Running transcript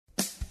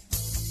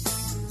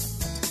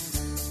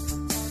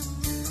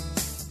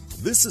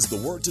This is the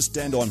Word to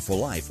Stand On for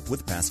Life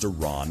with Pastor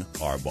Ron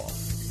Arbaugh.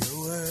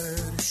 Your word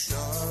is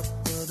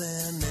sharper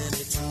than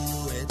any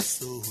two-edged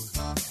sword,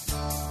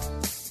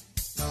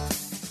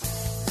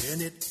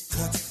 and it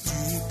cuts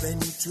deep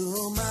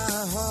into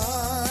my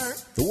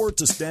heart. The Word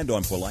to Stand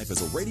On for Life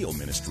is a radio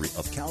ministry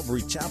of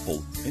Calvary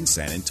Chapel in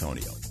San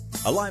Antonio.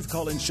 A live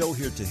call-in show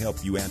here to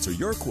help you answer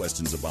your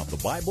questions about the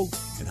Bible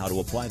and how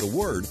to apply the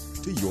Word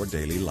to your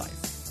daily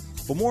life.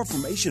 For more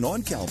information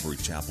on Calvary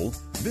Chapel,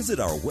 visit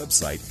our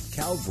website,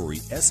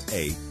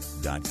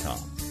 calvarysa.com.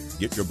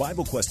 Get your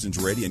Bible questions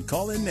ready and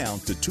call in now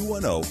to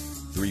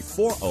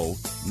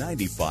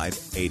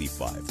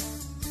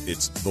 210-340-9585.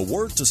 It's The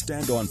Word to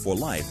Stand On for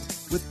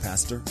Life with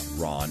Pastor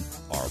Ron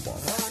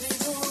Arbaugh.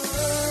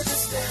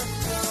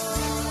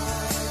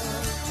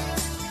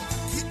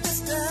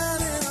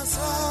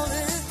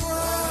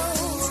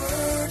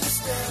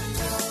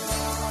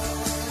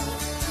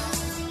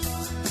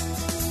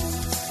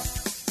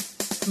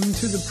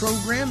 To the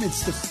program.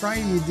 It's the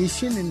Friday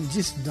edition, and it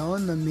just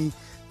dawned on me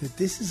that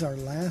this is our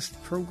last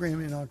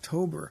program in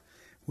October,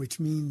 which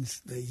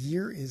means the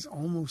year is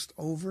almost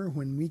over.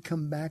 When we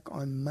come back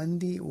on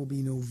Monday, it will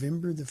be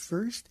November the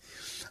 1st.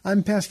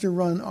 I'm Pastor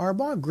Ron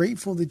Arbaugh,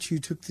 grateful that you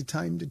took the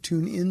time to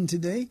tune in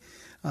today.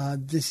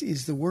 This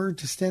is the Word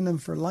to Stand On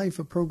for Life,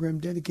 a program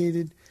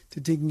dedicated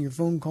to taking your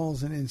phone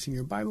calls and answering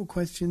your Bible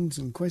questions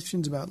and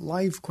questions about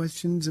life,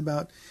 questions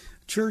about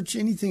church,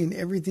 anything and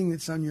everything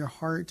that's on your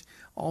heart.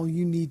 All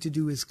you need to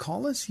do is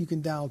call us. You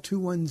can dial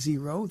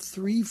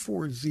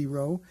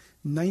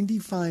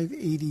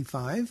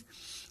 210-340-9585.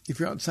 If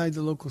you're outside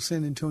the local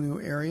San Antonio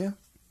area,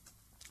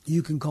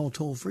 you can call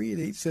toll-free at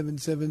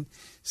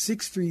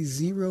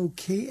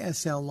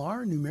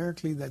 877-630-KSLR.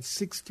 Numerically, that's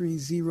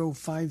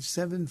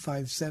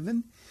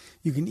 630-5757.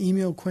 You can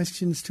email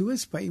questions to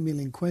us by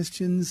emailing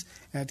questions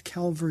at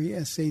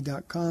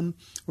calvarysa.com,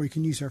 or you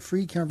can use our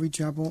free Calvary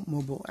Chapel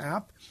mobile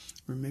app.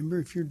 Remember,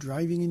 if you're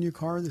driving in your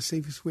car, the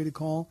safest way to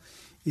call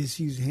is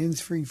to use the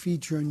hands-free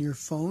feature on your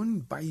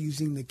phone by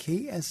using the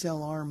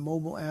KSLR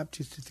mobile app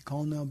just at the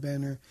Call Now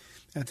banner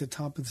at the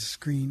top of the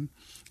screen,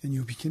 and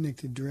you'll be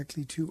connected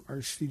directly to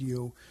our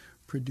studio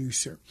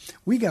producer.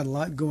 We got a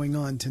lot going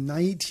on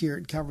tonight here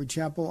at Calvary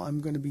Chapel.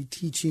 I'm going to be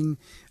teaching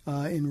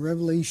in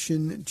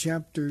Revelation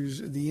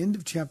chapters, the end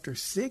of chapter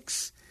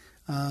 6,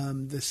 the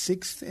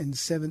 6th and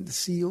 7th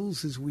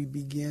seals as we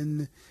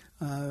begin.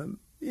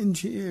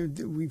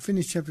 We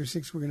finished chapter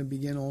 6. We're going to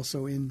begin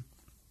also in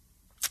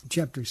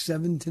chapter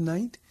 7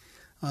 tonight.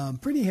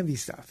 Pretty heavy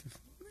stuff.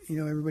 You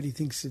know, everybody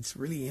thinks it's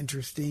really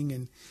interesting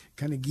and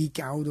kind of geek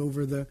out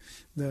over the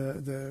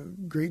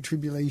Great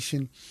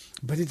Tribulation,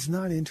 but it's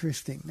not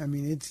interesting. I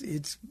mean,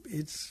 it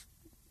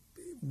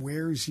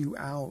wears you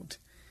out,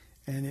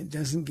 and it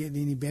doesn't get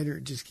any better.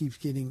 It just keeps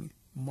getting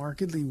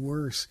markedly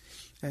worse.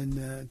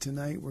 And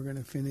tonight we're going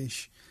to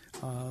finish,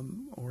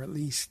 or at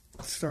least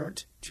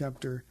start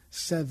chapter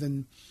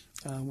 7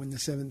 when the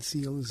 7th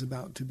seal is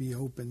about to be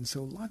opened.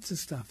 So lots of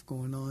stuff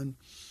going on.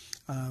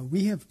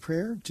 We have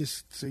prayer,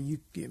 just so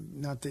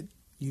not that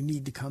you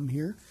need to come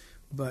here,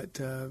 but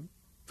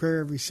prayer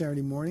every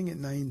Saturday morning at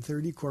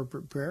 9:30,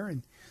 corporate prayer,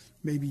 and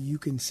maybe you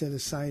can set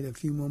aside a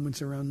few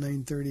moments around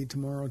 9:30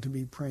 tomorrow to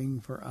be praying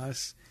for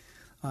us.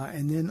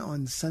 And then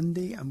on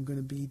Sunday, I'm going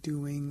to be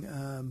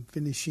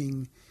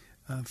finishing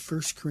 1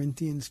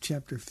 Corinthians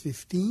chapter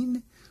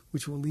 15,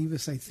 which will leave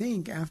us, I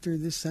think, after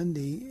this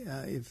Sunday,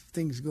 if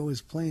things go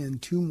as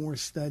planned, 2 more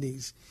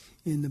studies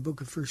in the book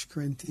of 1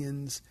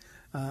 Corinthians,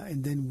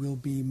 and then we'll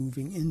be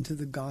moving into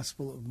the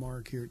Gospel of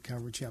Mark here at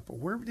Calvary Chapel.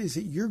 Wherever it is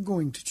that you're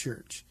going to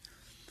church,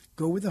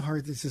 go with a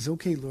heart that says,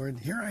 okay, Lord,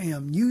 here I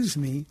am, use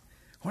me.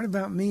 What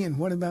about me and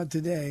what about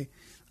today?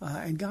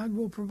 And God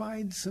will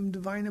provide some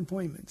divine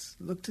appointments.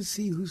 Look to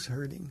see who's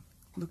hurting.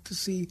 Look to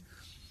see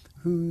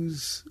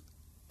who's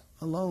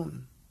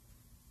alone.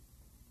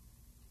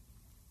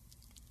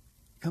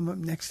 Come up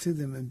next to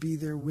them and be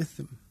there with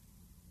them.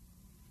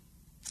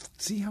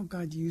 See how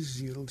God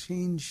uses you. It'll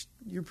change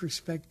your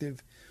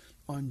perspective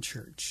on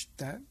church.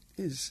 That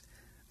is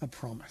a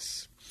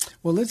promise.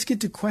 Well, let's get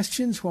to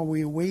questions while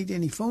we await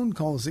any phone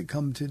calls that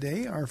come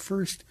today. Our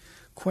first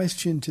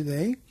question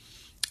today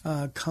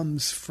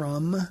comes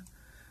from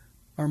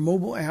our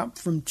mobile app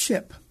from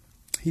Chip.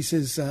 He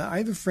says, I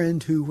have a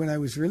friend who, when I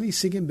was really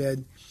sick in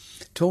bed,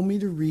 told me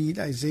to read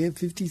Isaiah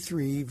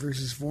 53,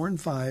 verses 4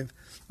 and 5,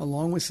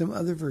 along with some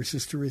other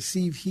verses to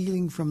receive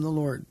healing from the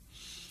Lord.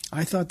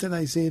 I thought that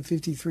Isaiah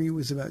 53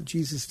 was about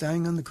Jesus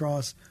dying on the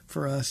cross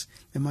for us.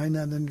 Am I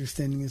not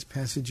understanding this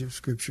passage of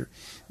Scripture?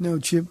 No,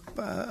 Chip,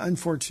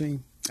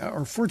 unfortunately,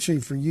 or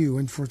fortunately for you,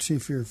 unfortunately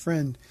for your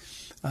friend,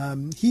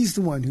 he's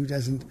the one who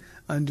doesn't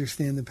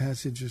understand the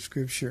passage of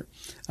Scripture.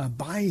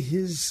 By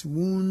his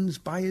wounds,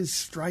 by his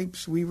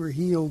stripes, we were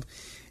healed.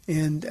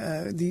 And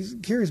these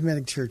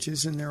charismatic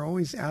churches, and they're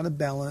always out of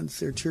balance.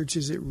 They're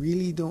churches that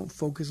really don't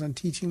focus on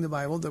teaching the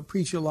Bible. They'll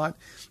preach a lot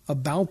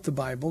about the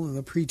Bible, and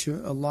they'll preach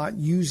a lot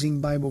using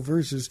Bible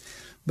verses,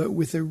 but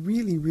with a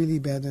really, really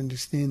bad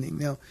understanding.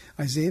 Now,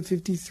 Isaiah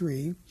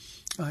 53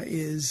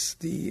 is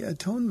the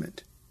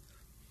atonement.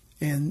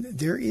 And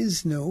there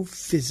is no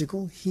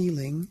physical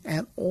healing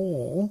at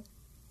all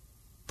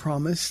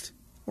promised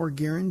or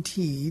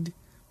guaranteed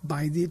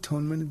by the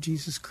atonement of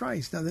Jesus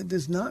Christ. Now, that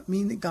does not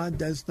mean that God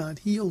does not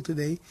heal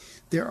today.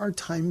 There are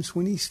times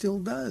when he still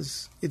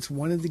does. It's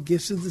one of the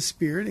gifts of the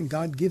Spirit, and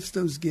God gives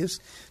those gifts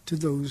to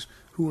those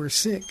who are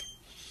sick.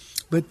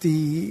 But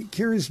the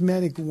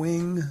charismatic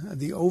wing,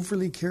 the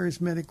overly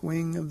charismatic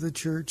wing of the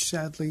church,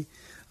 sadly,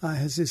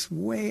 has this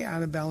way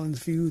out of balance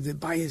view that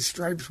by his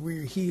stripes we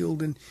are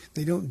healed, and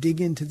they don't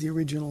dig into the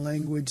original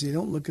language. They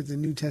don't look at the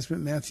New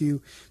Testament, Matthew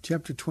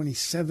chapter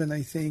 27,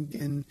 I think,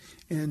 and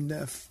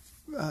 2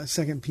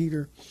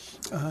 Peter,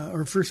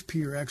 or 1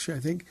 Peter, actually,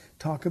 I think,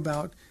 talk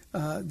about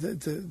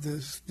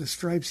the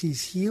stripes.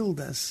 He's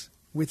healed us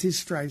with his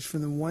stripes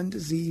from the one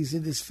disease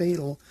that is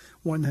fatal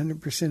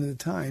 100% of the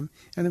time.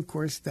 And, of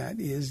course, that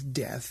is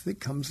death that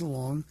comes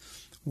along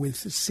with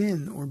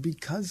sin or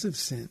because of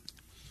sin.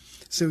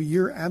 So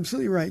you're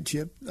absolutely right,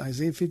 Chip.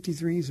 Isaiah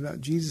 53 is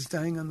about Jesus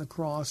dying on the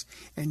cross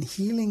and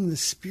healing the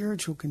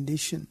spiritual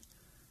condition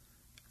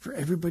for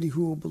everybody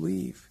who will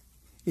believe.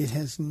 It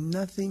has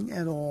nothing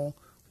at all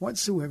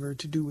whatsoever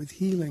to do with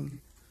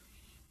healing.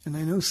 And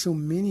I know so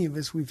many of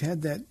us, we've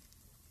had that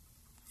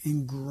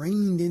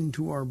ingrained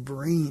into our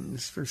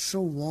brains for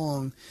so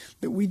long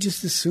that we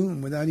just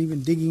assume, without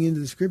even digging into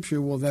the scripture,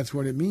 well, that's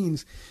what it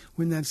means,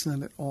 when that's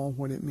not at all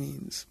what it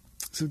means.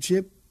 So,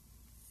 Chip,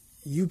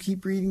 you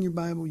keep reading your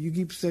Bible, you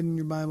keep studying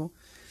your Bible,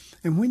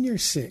 and when you're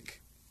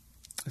sick,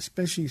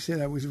 especially you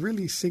said, I was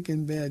really sick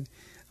in bed,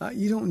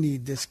 you don't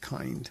need this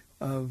kind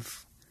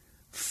of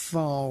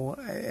faux,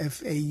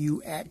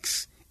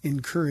 F-A-U-X,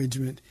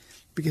 encouragement,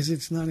 because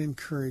it's not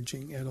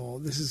encouraging at all.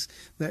 This is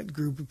that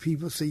group of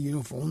people say,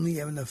 if only you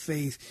have enough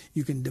faith,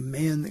 you can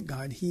demand that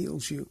God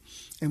heals you.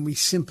 And we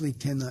simply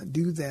cannot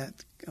do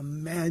that.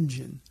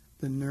 Imagine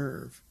the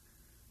nerve,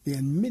 the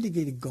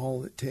unmitigated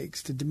gall it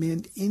takes to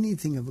demand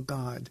anything of a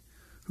God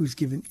who's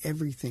given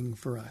everything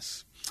for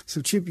us.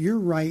 So, Chip, you're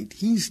right.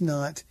 He's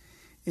not.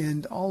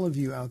 And all of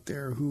you out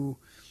there who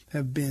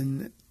have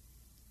been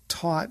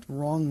taught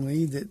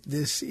wrongly that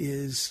this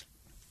is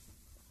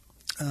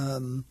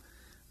a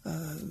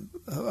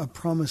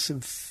promise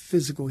of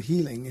physical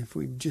healing, if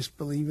we just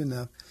believe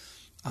enough,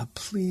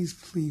 please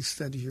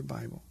study your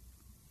Bible.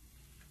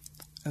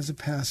 As a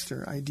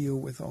pastor, I deal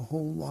with a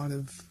whole lot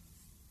of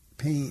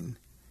pain,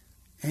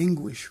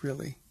 anguish,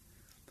 really,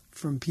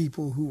 from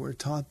people who were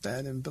taught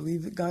that and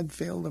believe that God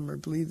failed them, or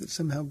believe that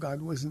somehow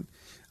God wasn't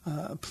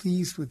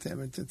pleased with them,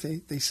 or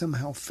that they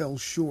somehow fell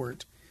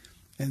short,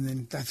 and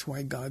then that's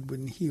why God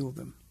wouldn't heal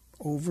them,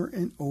 over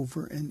and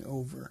over and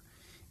over.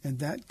 And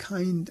that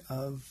kind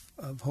of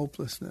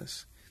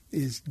hopelessness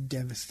is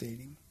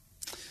devastating.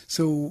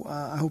 So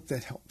I hope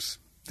that helps.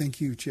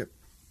 Thank you, Chip.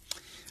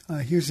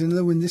 Here's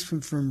another one, this one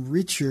from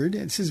Richard.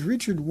 It says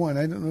Richard 1.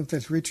 I don't know if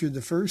that's Richard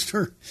the first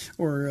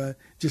or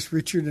just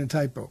Richard and a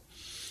typo.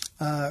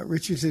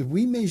 Richard says,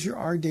 we measure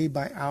our day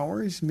by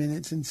hours,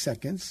 minutes, and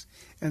seconds,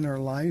 and our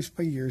lives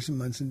by years and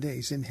months and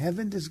days. In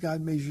heaven does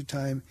God measure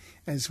time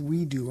as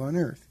we do on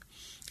earth?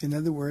 In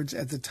other words,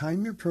 at the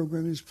time your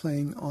program is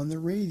playing on the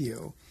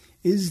radio,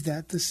 is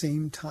that the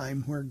same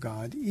time where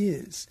God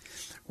is?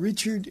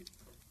 Richard,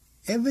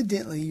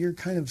 evidently you're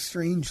kind of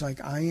strange like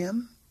I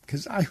am,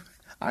 because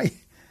I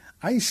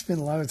spent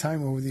a lot of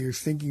time over the years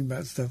thinking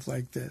about stuff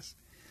like this.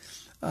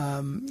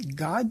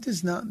 God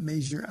does not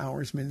measure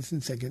hours, minutes,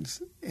 and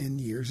seconds, and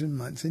years and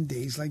months and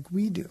days like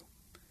we do.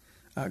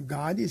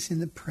 God is in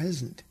the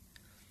present.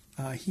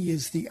 He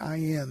is the I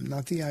am,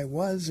 not the I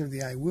was or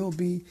the I will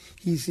be.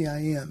 He's the I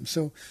am.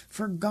 So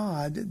for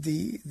God,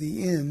 the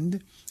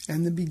end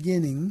and the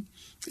beginning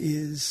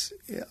is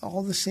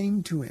all the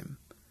same to him.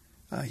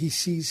 He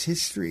sees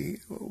history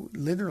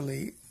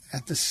literally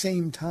at the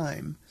same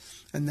time,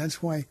 and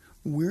that's why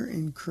we're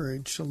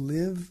encouraged to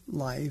live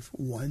life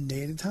one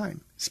day at a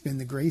time. Spend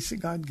the grace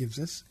that God gives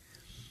us,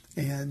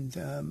 and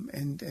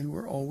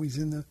we're always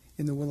in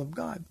the will of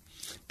God.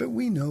 But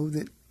we know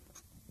that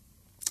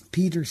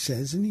Peter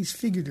says, and he's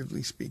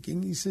figuratively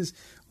speaking, he says,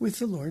 with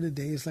the Lord a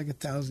day is like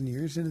 1,000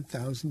 years, and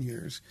 1,000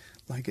 years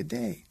like a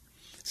day.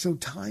 So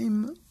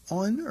time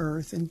on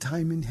earth and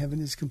time in heaven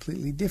is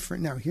completely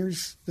different. Now,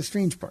 here's the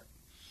strange part.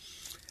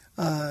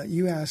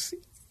 You ask,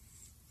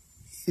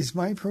 is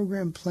my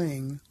program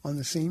playing on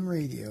the same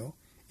radio?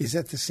 Is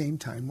at the same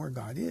time where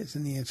God is?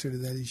 And the answer to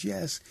that is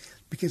yes,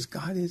 because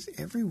God is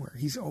everywhere.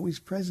 He's always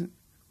present.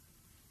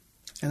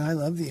 And I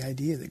love the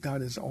idea that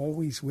God is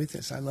always with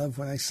us. I love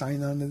when I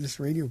sign on to this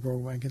radio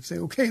program, I can say,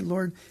 okay,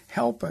 Lord,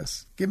 help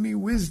us. Give me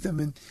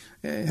wisdom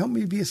and help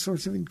me be a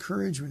source of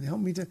encouragement.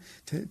 Help me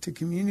to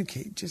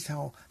communicate just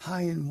how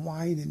high and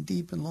wide and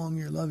deep and long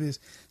your love is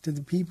to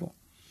the people.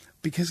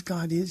 Because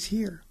God is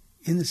here.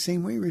 In the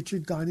same way,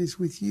 Richard, God is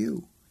with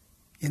you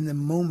in the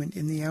moment,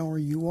 in the hour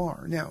you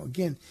are. Now,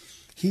 again,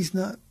 he's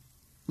not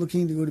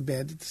looking to go to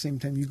bed at the same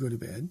time you go to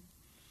bed.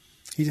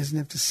 He doesn't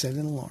have to set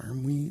an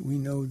alarm. We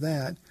know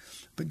that.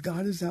 But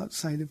God is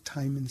outside of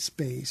time and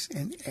space,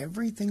 and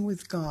everything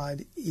with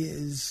God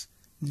is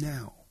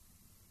now.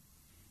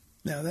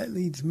 Now, that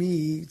leads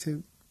me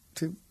to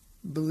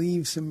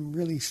believe some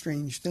really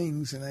strange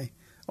things, and I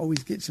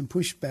always get some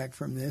pushback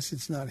from this.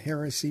 It's not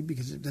heresy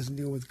because it doesn't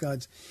deal with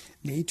God's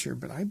nature,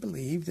 but I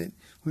believe that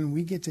when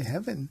we get to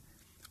heaven,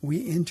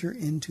 we enter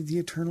into the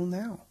eternal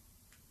now.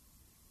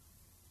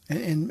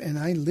 And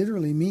I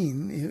literally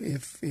mean,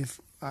 if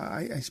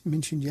I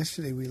mentioned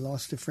yesterday we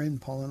lost a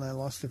friend, Paul and I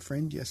lost a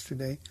friend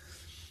yesterday,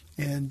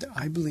 and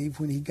I believe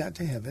when he got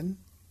to heaven,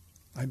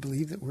 I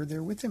believe that we're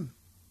there with him.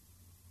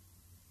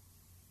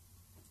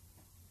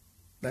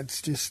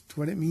 That's just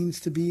what it means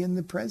to be in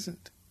the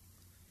present.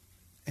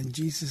 And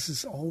Jesus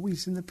is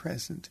always in the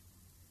present.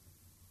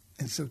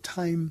 And so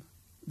time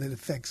that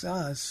affects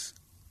us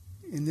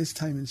in this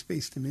time and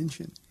space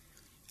dimension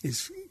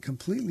is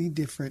completely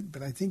different,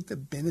 but I think the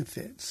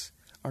benefits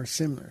are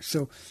similar.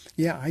 So,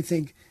 yeah, I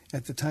think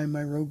at the time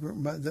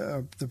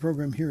the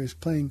program here is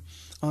playing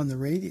on the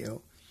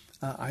radio,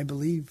 I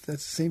believe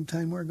that's the same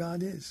time where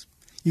God is.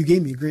 You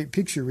gave me a great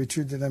picture,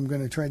 Richard, that I'm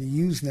going to try to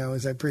use now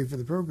as I pray for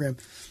the program.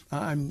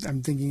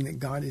 I'm thinking that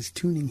God is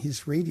tuning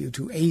his radio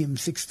to AM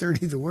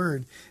 630, The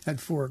Word, at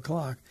 4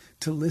 o'clock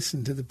to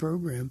listen to the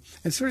program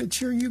and sort of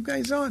cheer you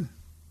guys on.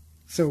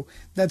 So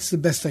that's the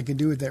best I can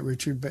do with that,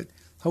 Richard, but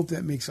hope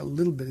that makes a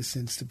little bit of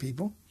sense to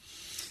people.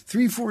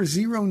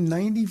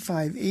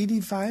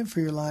 340-9585 for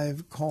your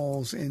live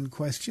calls and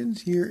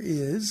questions. Here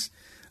is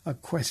a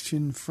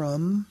question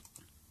from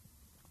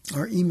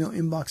our email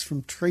inbox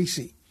from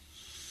Tracy.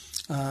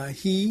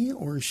 He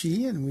or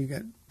she, and we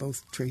got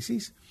both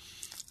Tracys.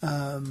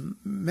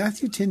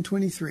 Matthew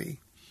 10:23.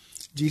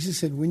 Jesus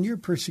said, when you're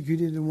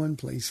persecuted in one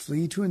place,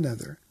 flee to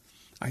another.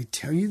 I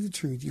tell you the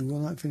truth, you will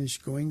not finish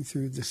going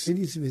through the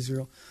cities of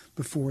Israel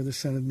before the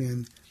Son of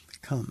Man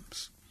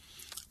comes.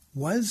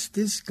 Was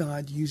this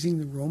God using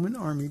the Roman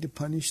army to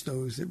punish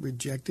those that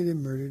rejected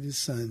and murdered his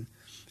son?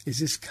 Is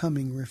this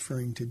coming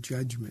referring to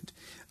judgment?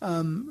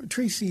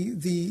 Tracy,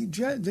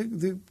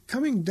 the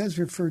coming does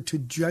refer to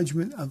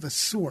judgment of a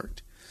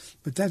sort,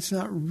 but that's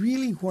not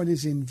really what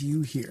is in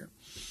view here.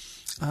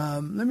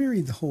 Let me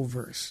read the whole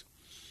verse.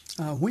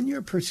 When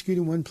you're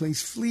persecuted in one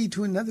place, flee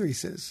to another, he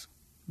says,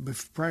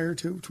 prior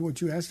to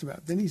what you asked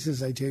about. Then he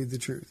says, I tell you the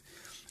truth.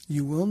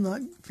 You will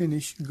not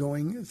finish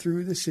going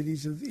through the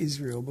cities of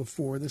Israel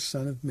before the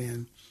Son of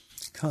Man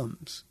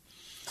comes.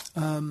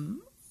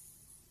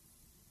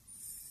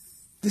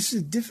 This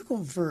is a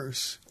difficult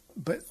verse,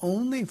 but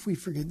only if we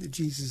forget that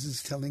Jesus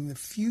is telling the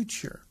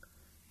future.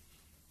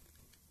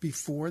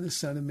 Before the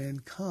Son of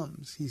Man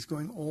comes, he's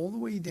going all the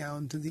way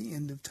down to the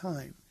end of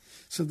time.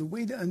 So the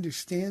way to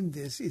understand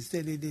this is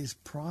that it is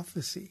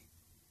prophecy.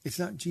 It's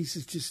not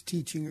Jesus just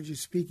teaching or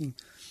just speaking.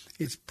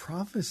 It's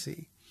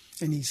prophecy.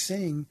 And he's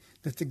saying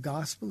that the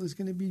gospel is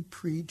going to be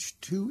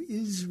preached to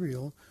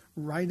Israel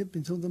right up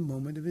until the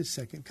moment of his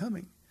second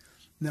coming.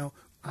 Now,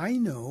 I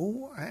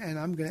know, and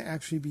I'm going to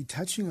actually be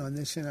touching on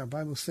this in our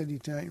Bible study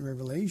tonight in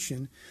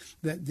Revelation,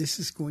 that this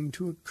is going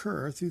to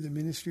occur through the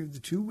ministry of the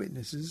two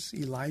witnesses,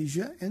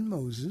 Elijah and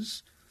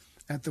Moses,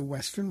 at the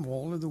western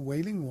wall or the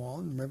Wailing Wall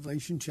in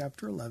Revelation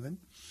chapter 11,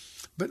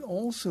 but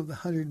also the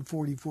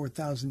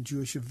 144,000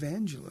 Jewish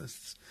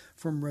evangelists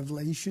from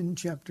Revelation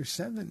chapter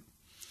 7.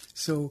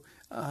 So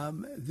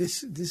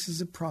this is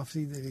a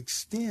prophecy that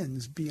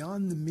extends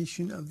beyond the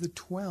mission of the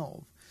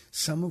 12.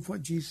 Some of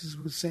what Jesus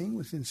was saying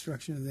was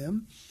instruction to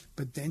them,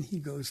 but then he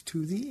goes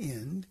to the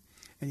end,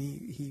 and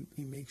he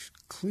makes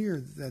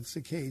clear that that's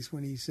the case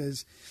when he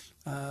says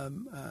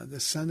the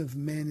Son of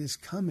Man is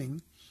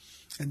coming,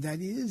 and that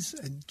is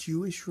a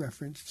Jewish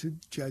reference to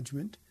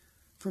judgment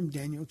from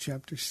Daniel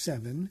chapter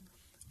 7,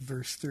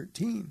 verse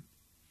 13.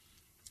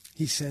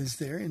 He says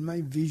there, in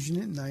my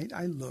vision at night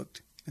I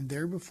looked, and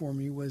there before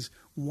me was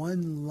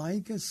one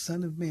like a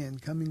Son of Man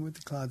coming with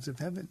the clouds of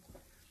heaven.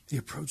 He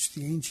approached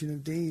the Ancient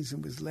of Days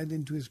and was led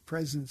into his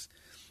presence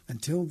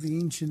until the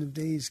Ancient of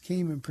Days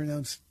came and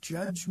pronounced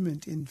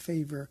judgment in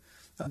favor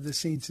of the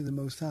saints of the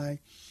Most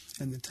High,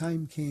 and the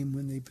time came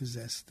when they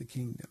possessed the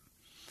kingdom.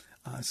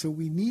 So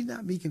we need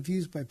not be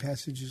confused by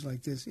passages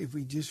like this if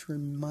we just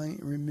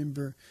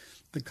remember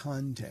the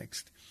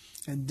context.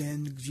 And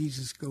then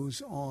Jesus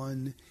goes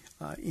on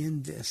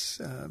in this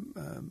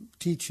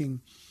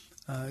teaching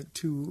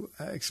to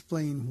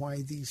explain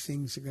why these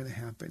things are going to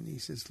happen. He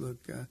says,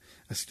 look,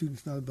 a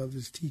student's not above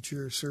his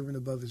teacher, a servant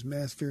above his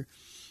master.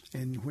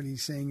 And what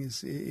he's saying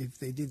is, if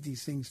they did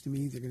these things to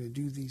me, they're going to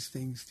do these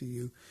things to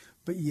you.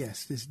 But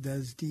yes, this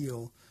does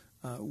deal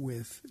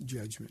with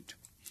judgment.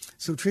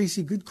 So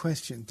Tracy, good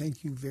question.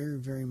 Thank you very,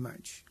 very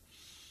much.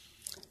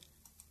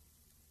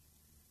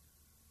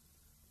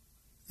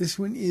 This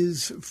one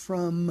is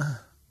from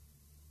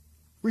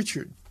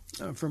Richard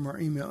from our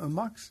email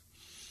inbox.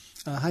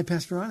 Hi,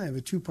 Pastor Ron. I have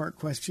a two-part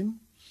question.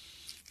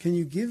 Can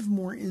you give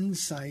more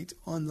insight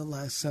on the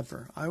Last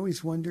Supper? I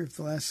always wonder if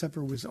the Last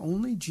Supper was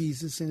only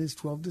Jesus and his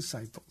 12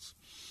 disciples.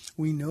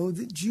 We know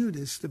that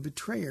Judas, the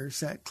betrayer,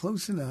 sat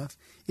close enough,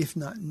 if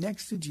not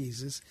next to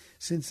Jesus,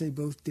 since they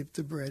both dipped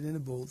the bread in a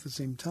bowl at the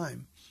same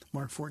time.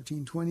 Mark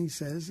 14:20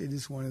 says it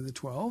is one of the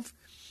 12,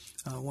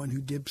 one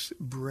who dips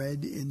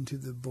bread into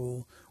the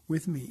bowl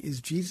with me. Is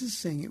Jesus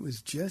saying it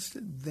was just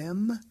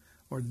them,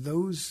 or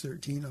those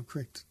 13. I'll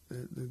correct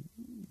the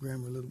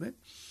grammar a little bit.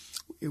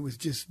 It was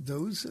just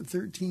those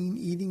 13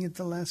 eating at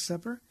the Last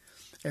Supper.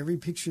 Every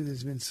picture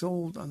that's been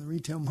sold on the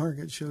retail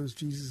market shows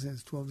Jesus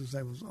has 12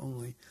 disciples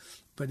only.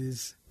 But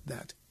is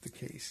that the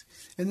case?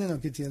 And then I'll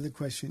get to the other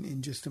question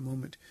in just a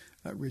moment,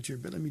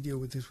 Richard. But let me deal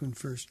with this one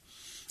first.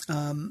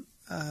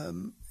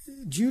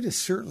 Judas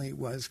certainly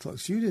was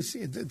close. Judas,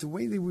 the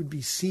way they would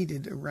be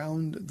seated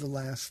around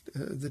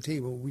the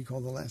table we call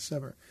the Last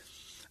Supper,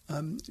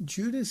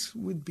 Judas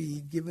would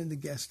be given the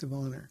guest of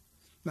honor.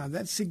 Now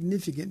that's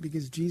significant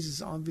because Jesus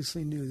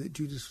obviously knew that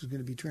Judas was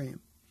going to betray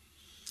him.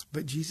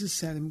 But Jesus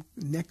sat him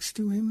next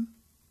to him.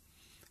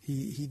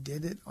 He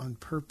did it on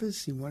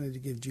purpose. He wanted to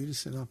give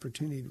Judas an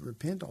opportunity to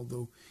repent,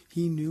 although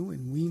he knew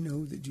and we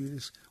know that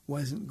Judas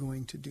wasn't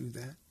going to do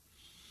that.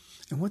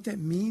 And what that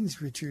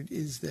means, Richard,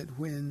 is that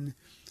when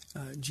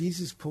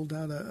Jesus pulled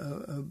out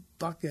a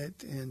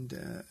bucket and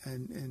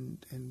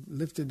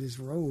lifted his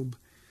robe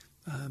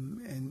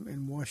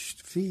and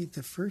washed feet,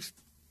 the first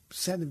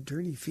set of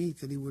dirty feet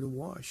that he would have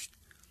washed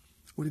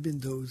would have been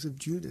those of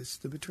Judas,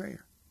 the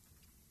betrayer.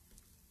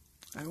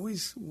 I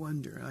always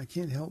wonder, I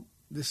can't help,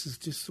 this is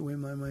just the way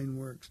my mind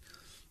works.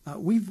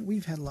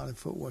 We've had a lot of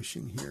foot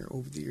washing here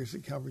over the years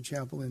at Calvary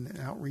Chapel and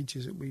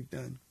outreaches that we've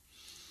done.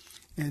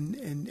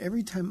 And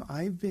every time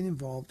I've been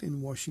involved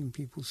in washing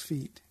people's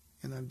feet,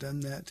 and I've done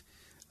that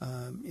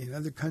in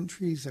other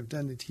countries, I've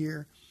done it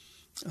here.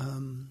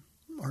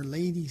 Our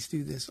ladies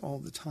do this all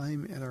the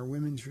time at our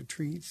women's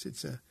retreats.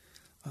 It's a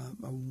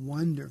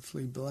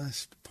wonderfully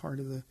blessed part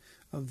of the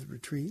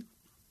retreat.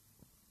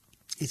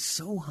 It's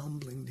so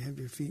humbling to have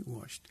your feet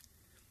washed.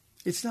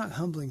 It's not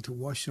humbling to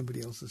wash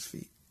somebody else's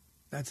feet.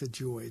 That's a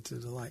joy. It's a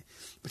delight.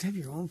 But to have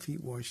your own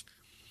feet washed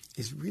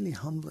is really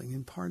humbling.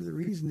 And part of the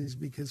reason is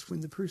because when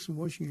the person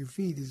washing your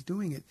feet is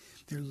doing it,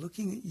 they're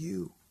looking at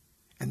you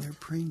and they're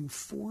praying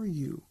for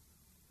you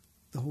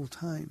the whole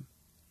time.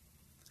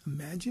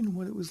 Imagine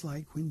what it was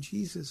like when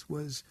Jesus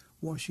was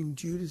washing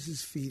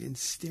Judas's feet and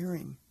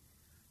staring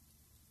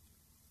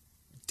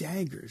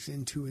daggers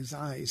into his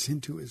eyes,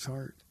 into his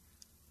heart.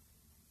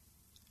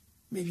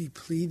 Maybe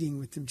pleading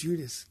with him,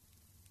 Judas,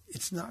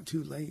 it's not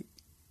too late.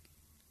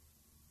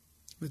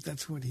 But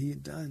that's what he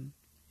had done.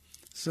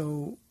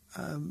 So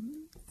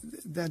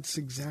that's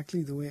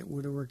exactly the way it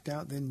would have worked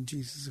out. Then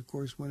Jesus, of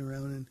course, went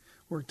around and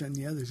worked on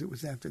the others. It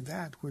was after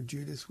that where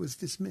Judas was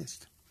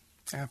dismissed.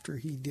 After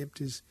he dipped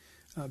his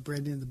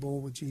bread in the bowl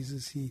with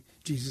Jesus,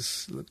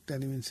 Jesus looked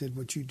at him and said,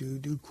 "What you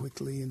do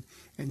quickly."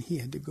 And he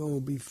had to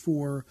go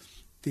before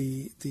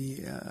the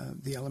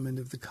element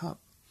of the cup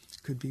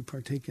could be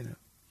partaken of.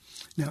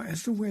 Now,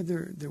 as to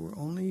whether there were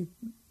only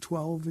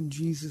 12 and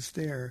Jesus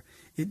there,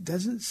 it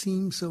doesn't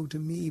seem so to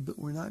me, but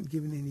we're not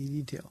given any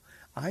detail.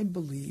 I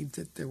believe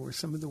that there were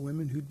some of the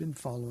women who'd been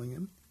following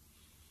him.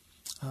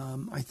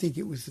 I think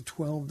it was the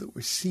 12 that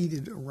were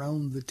seated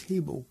around the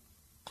table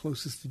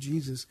closest to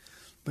Jesus.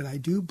 But I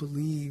do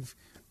believe,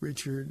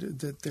 Richard,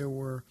 that there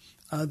were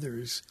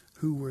others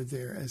who were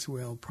there as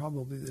well,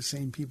 probably the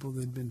same people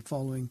that had been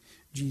following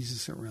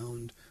Jesus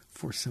around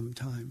for some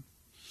time.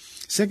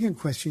 Second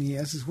question he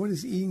asks is, what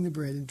does eating the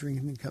bread and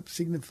drinking the cup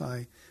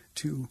signify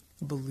to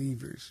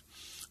believers?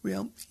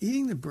 Well,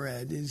 eating the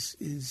bread is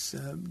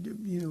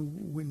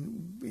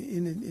when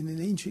in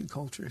an ancient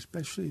culture,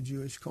 especially a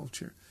Jewish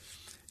culture,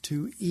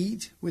 to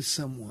eat with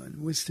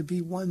someone was to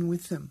be one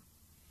with them.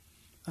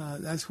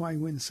 That's why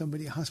when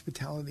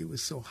hospitality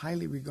was so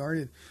highly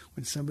regarded.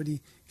 When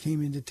somebody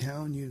came into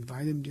town, you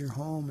invite them to your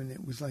home, and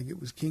it was like it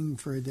was king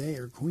for a day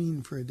or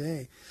queen for a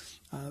day,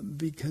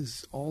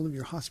 because all of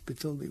your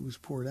hospitality was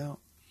poured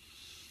out.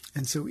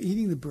 And so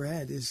eating the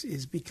bread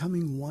is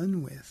becoming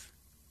one with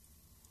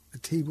a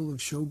table of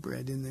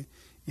showbread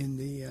in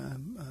the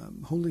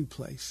holy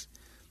place.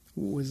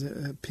 Was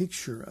a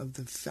picture of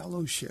the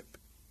fellowship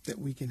that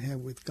we can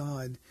have with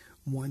God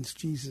once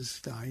Jesus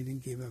died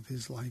and gave up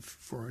his life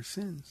for our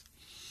sins.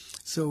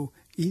 So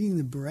eating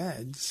the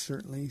bread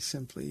certainly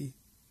simply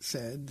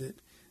said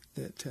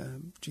that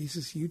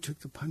Jesus, you took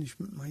the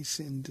punishment my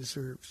sin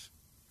deserves.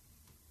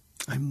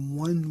 I'm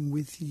one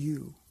with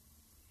you.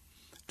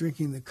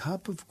 Drinking the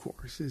cup, of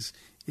course,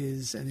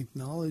 is an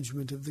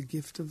acknowledgement of the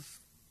gift of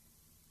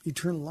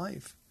eternal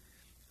life.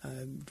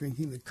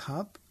 Drinking the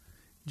cup,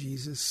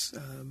 Jesus,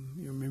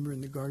 you remember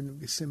in the Garden of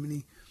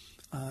Gethsemane,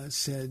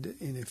 said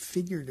in a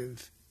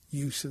figurative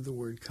use of the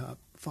word cup,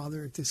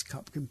 Father, if this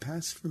cup can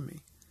pass from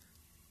me.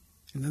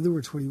 In other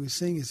words, what he was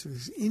saying is, if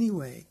there's any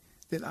way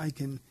that I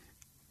can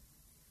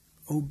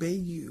obey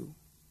you,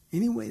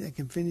 any way that I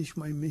can finish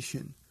my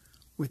mission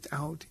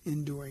without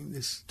enduring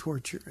this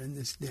torture and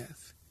this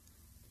death,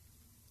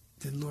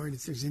 then Lord,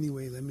 if there's any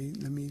way, let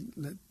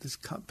this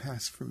cup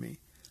pass from me.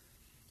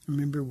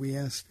 Remember, he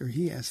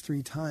asked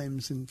 3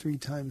 times, and 3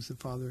 times the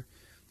Father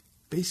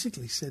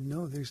basically said,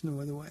 no, there's no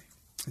other way.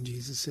 And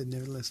Jesus said,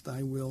 nevertheless,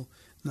 thy will,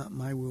 not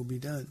my will, be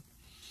done.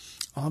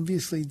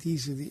 Obviously,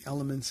 these are the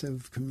elements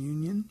of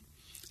communion,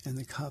 and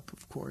the cup,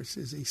 of course,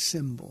 is a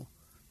symbol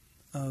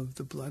of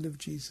the blood of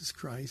Jesus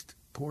Christ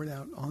poured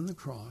out on the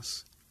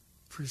cross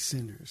for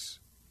sinners.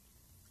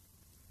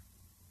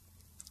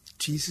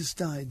 Jesus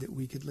died that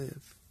we could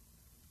live.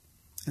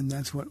 And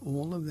that's what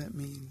all of that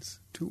means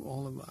to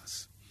all of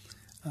us.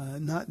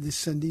 Not this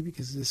Sunday,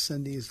 because this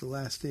Sunday is the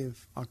last day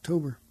of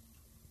October,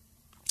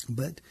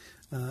 but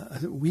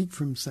a week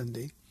from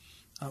Sunday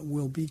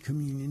will be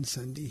Communion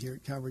Sunday here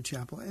at Calvary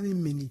Chapel, and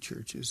in many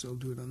churches they'll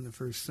do it on the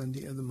first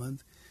Sunday of the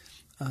month.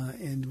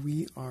 And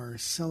we are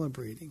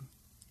celebrating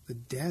the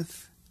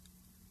death,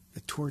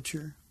 the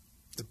torture,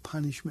 the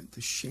punishment,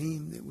 the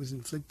shame that was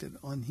inflicted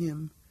on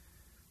him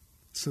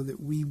so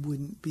that we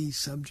wouldn't be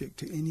subject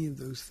to any of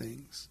those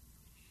things.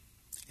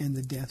 And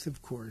the death,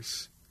 of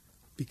course,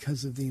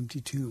 because of the empty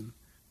tomb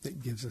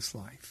that gives us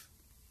life.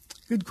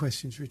 Good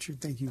questions,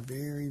 Richard. Thank you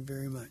very,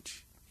 very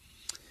much.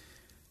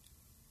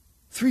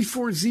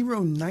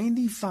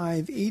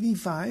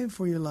 340-9585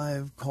 for your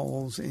live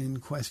calls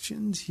and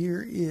questions.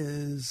 Here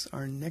is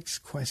our next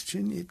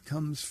question. It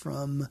comes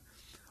from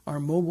our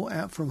mobile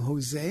app from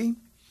Jose.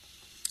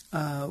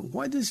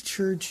 What does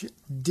church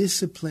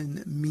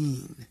discipline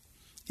mean?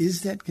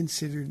 Is that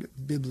considered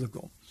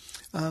biblical?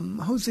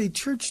 Jose,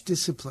 church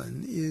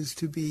discipline is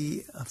to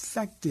be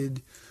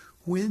affected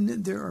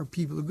when there are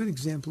people. A good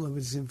example of it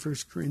is in 1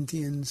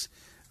 Corinthians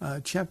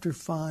chapter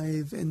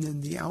 5, and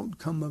then the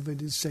outcome of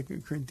it is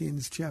 2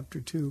 Corinthians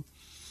chapter 2.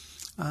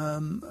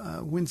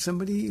 When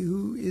somebody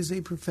who is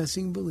a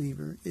professing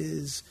believer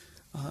is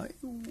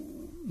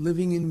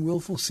living in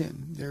willful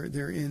sin,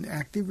 they're in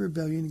active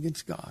rebellion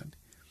against God,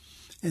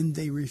 and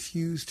they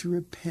refuse to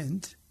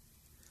repent,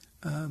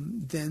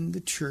 then the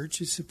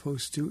church is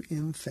supposed to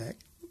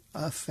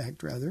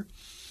affect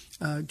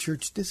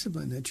church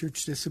discipline. That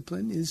church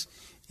discipline is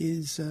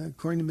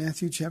according to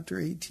Matthew chapter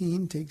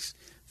 18, takes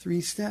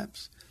 3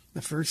 steps.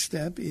 The first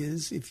step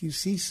is if you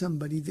see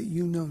somebody that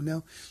you know.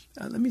 Now,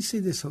 let me say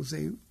this,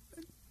 Jose.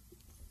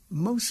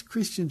 Most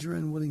Christians are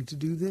unwilling to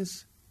do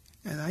this,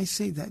 and I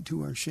say that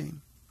to our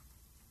shame.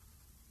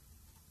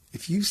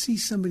 If you see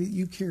somebody that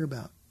you care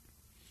about,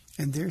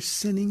 and they're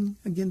sinning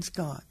against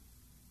God,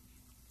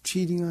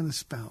 cheating on a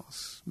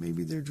spouse,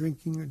 maybe they're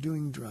drinking or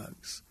doing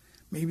drugs,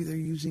 maybe they're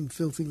using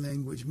filthy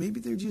language,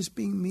 maybe they're just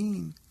being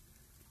mean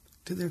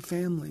to their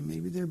family,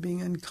 maybe they're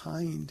being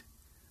unkind,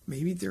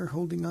 maybe they're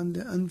holding on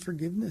to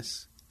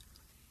unforgiveness.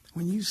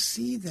 When you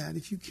see that,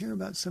 if you care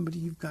about somebody,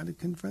 you've got to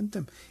confront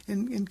them.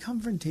 And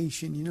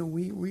confrontation,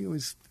 we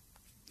always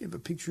give a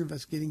picture of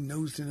us getting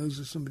nose to nose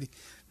with somebody.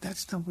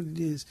 That's not what it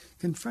is.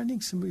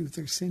 Confronting somebody with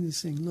their sin is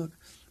saying, look,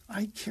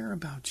 I care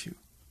about you.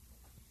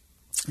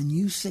 And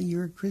you say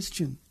you're a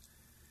Christian.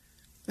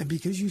 And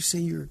because you say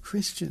you're a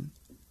Christian,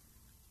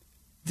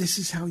 this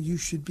is how you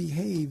should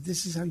behave.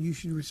 This is how you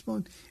should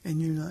respond.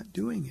 And you're not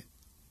doing it.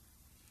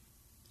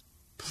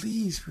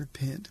 Please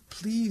repent.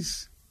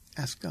 Please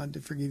ask God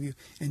to forgive you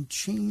and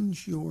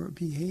change your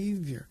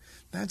behavior.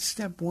 That's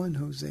step 1,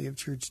 Jose, of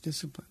church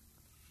discipline.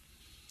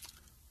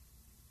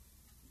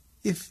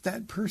 If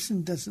that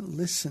person doesn't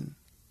listen,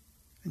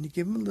 and you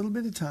give them a little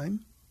bit of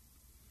time,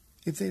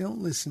 if they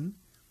don't listen,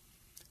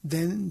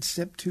 then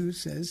step 2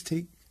 says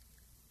take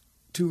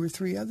 2 or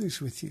 3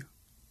 others with you.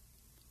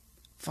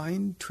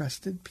 Find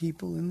trusted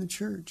people in the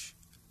church,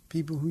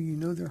 people who you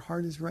know their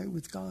heart is right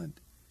with God,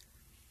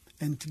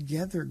 and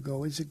together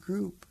go as a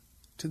group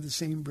to the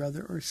same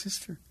brother or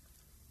sister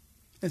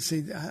and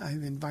say,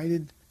 I've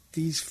invited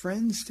these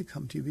friends to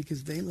come to you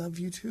because they love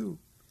you too.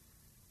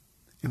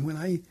 And when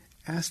I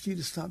asked you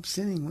to stop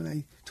sinning, when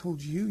I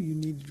told you you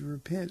needed to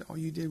repent, all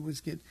you did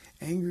was get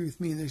angry with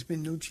me, and there's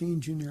been no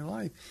change in your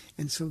life.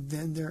 And so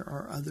then there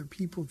are other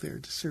people there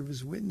to serve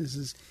as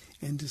witnesses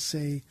and to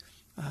say,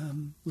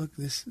 look,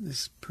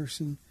 this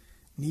person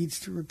needs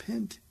to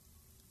repent.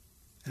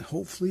 And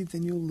hopefully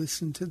then you'll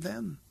listen to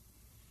them.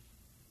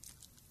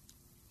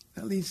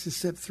 That leads to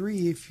step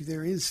 3. If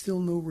there is still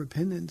no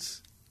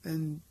repentance,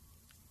 then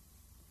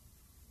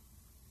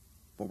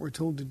what we're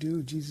told to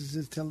do, Jesus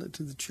says, tell it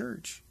to the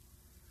church.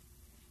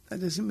 That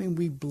doesn't mean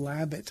we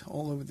blab it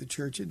all over the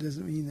church. It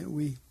doesn't mean that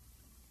we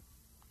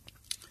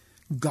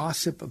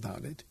gossip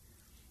about it.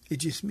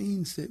 It just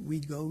means that we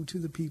go to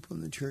the people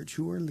in the church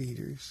who are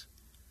leaders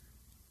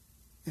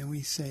and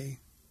we say,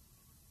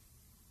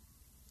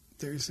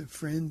 there's a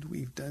friend,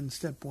 we've done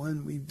step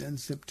 1, we've done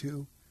step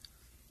 2,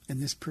 and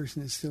this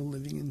person is still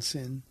living in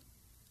sin,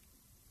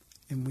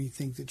 and we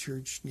think the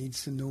church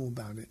needs to know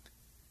about it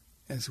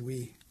as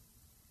we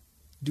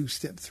do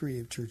step 3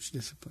 of church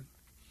discipline.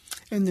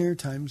 And there are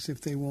times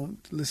if they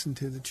won't listen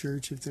to the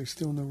church, if there's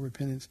still no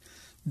repentance,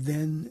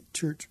 then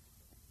church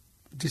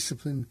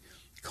discipline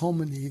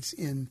culminates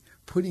in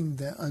putting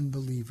the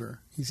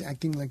unbeliever, he's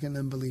acting like an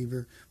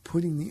unbeliever,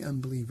 putting the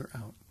unbeliever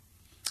out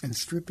and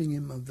stripping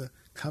him of the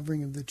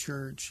covering of the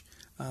church,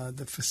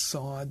 the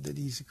facade that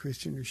he's a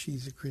Christian or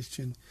she's a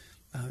Christian,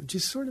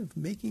 just sort of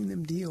making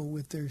them deal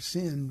with their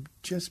sin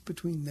just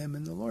between them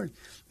and the Lord.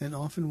 And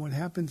often what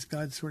happens,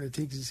 God sort of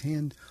takes his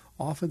hand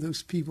off of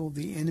those people.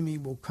 The enemy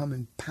will come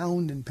and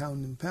pound and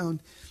pound and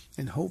pound,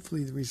 and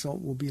hopefully the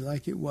result will be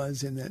like it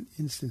was in that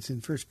instance in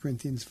 1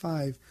 Corinthians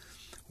 5,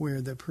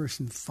 where the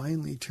person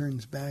finally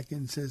turns back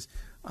and says,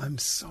 I'm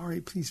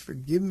sorry, please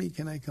forgive me,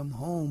 can I come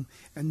home?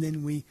 And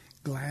then we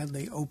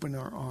gladly open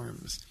our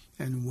arms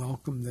and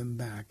welcome them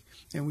back.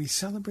 And we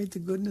celebrate the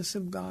goodness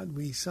of God.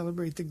 We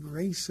celebrate the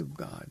grace of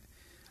God,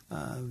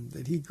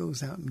 that he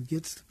goes out and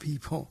gets the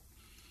people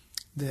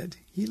that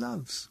he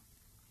loves.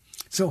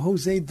 So,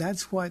 Jose,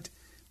 that's what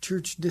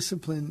church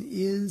discipline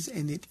is,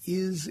 and it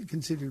is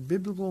considered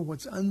biblical.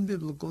 What's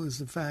unbiblical is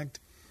the fact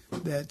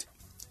that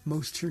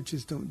most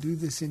churches don't do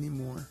this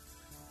anymore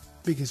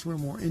because we're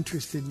more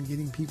interested in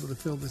getting people to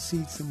fill the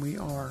seats than we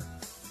are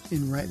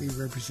in rightly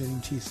representing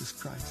Jesus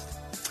Christ.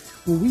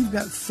 Well, we've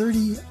got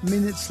 30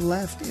 minutes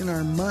left in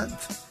our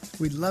month.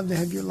 We'd love to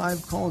have your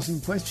live calls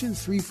and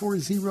questions,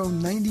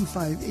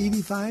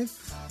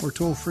 340-9585 or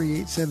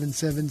toll-free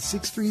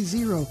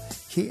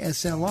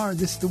 877-630-KSLR.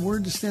 This is the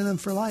Word to Stand On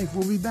for Life.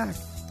 We'll be back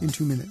in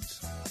 2 minutes.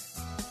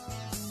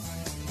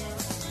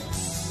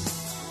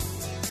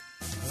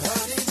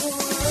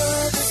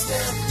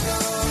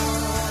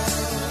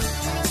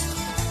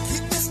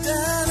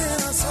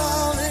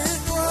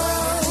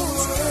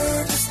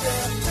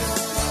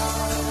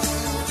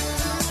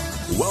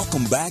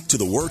 Welcome back to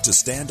the Word to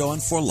Stand On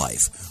for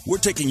Life. We're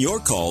taking your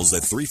calls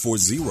at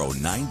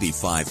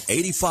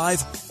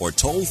 340-9585 or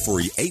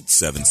toll-free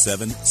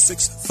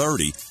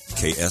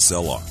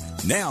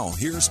 877-630-KSLR. Now,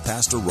 here's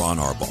Pastor Ron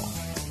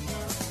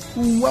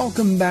Arbaugh.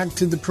 Welcome back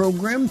to the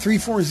program,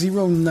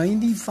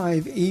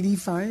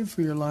 340-9585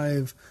 for your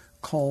live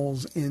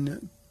calls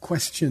and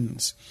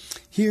questions.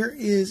 Here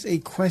is a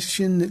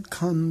question that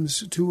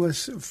comes to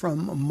us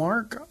from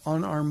Mark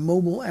on our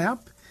mobile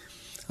app.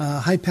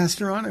 Hi,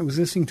 Pastor Ron. I was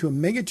listening to a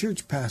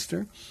megachurch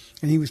pastor,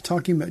 and he was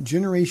talking about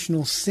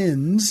generational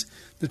sins.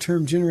 The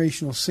term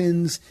generational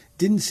sins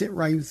didn't sit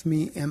right with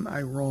me. Am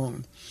I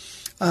wrong?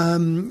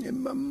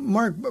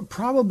 Mark,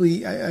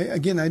 probably, I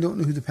don't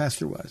know who the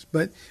pastor was,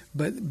 but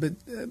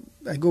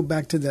I go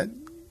back to that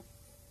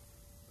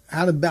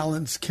out of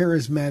balance,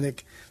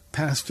 charismatic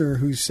pastor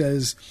who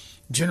says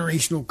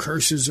generational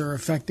curses are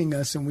affecting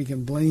us and we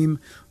can blame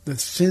the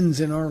sins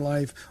in our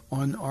life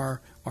on our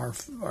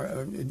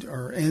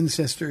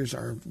ancestors,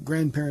 our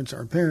grandparents,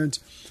 our parents.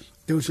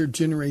 Those are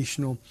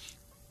generational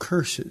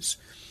curses.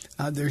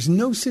 There's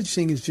no such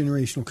thing as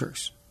generational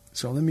curse.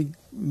 So let me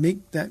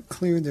make that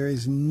clear. There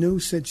is no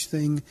such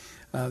thing.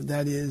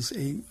 That is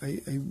a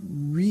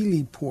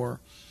really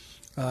poor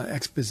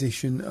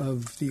exposition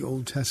of the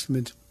Old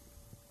Testament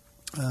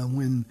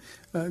when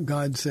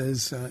God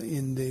says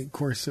in the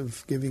course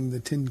of giving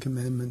the Ten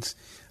Commandments,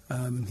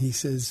 he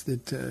says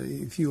that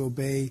if you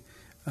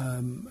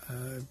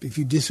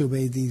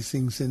disobey these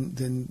things,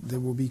 then there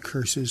will be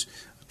curses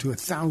to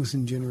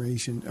 1,000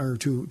 generations, or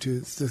to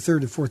the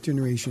third or fourth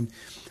generation.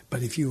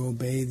 But if you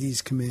obey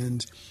these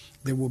commands,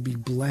 there will be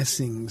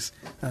blessings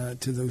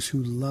to those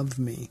who love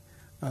me,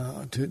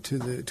 to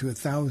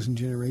 1,000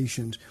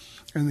 generations.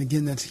 And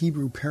again, that's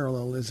Hebrew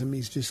parallelism.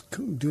 He's just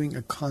doing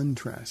a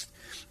contrast.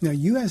 Now,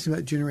 you asked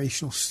about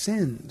generational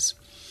sins.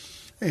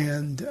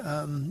 And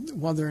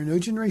while there are no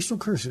generational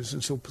curses,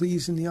 and so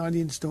please in the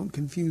audience don't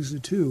confuse the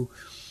two,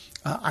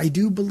 I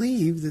do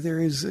believe that there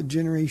is a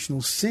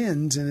generational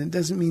sins, and it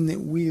doesn't mean that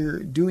we're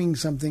doing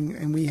something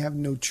and we have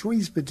no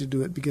choice but to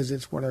do it because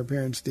it's what our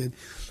parents did.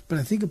 But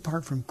I think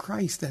apart from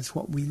Christ, that's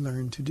what we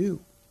learn to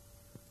do.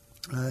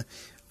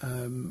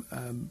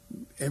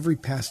 Every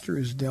pastor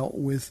has dealt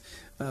with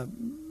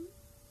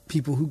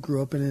people who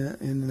grew up in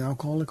an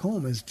alcoholic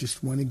home as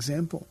just one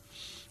example.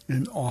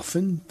 And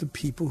often the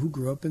people who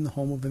grew up in the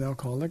home of an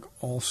alcoholic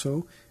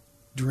also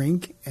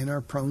drink and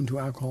are prone to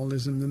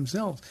alcoholism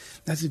themselves.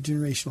 That's a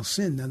generational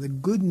sin. Now, the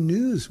good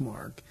news,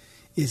 Mark,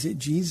 is that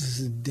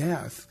Jesus'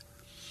 death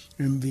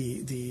and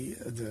the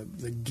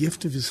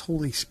gift of his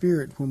Holy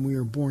Spirit when we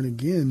are born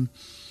again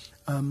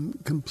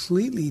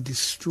completely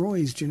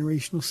destroys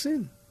generational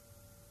sin.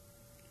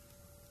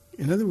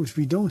 In other words,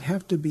 we don't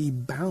have to be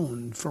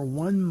bound for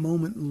one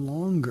moment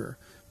longer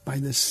by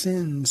the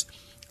sins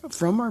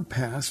from our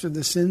past or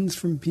the sins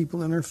from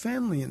people in our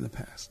family in the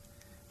past.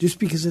 Just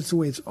because that's the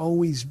way it's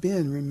always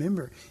been.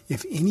 Remember,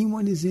 if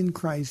anyone is in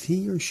Christ,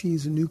 he or she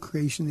is a new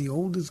creation. The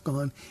old is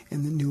gone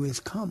and the new has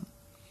come.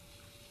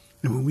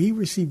 And when we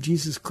receive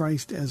Jesus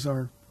Christ as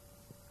our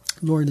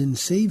Lord and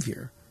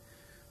Savior,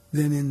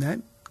 then in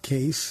that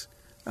case,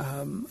 we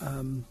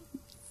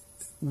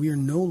are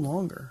no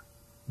longer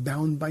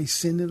bound by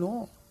sin at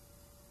all.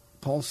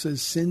 Paul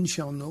says, sin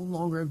shall no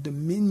longer have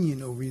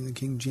dominion over you in the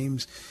King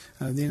James.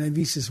 The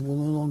NIV says, will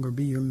no longer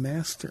be your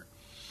master.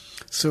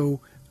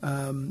 So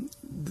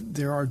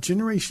there are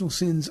generational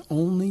sins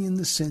only in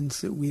the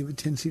sense that we have a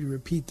tendency to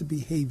repeat the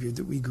behavior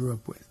that we grew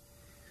up with.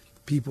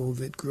 People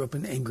that grew up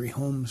in angry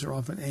homes are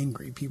often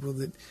angry. People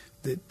that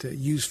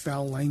use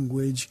foul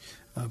language,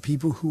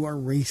 people who are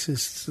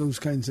racists, those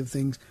kinds of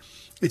things.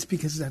 It's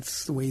because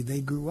that's the way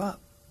they grew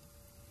up.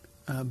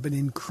 But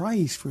in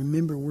Christ,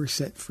 remember, we're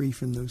set free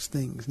from those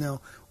things. Now,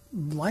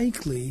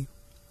 likely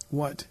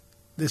what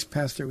this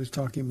pastor was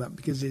talking about,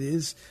 because it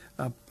is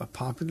a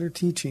popular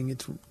teaching,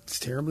 it's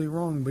terribly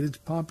wrong, but it's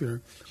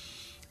popular,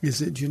 is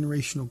that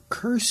generational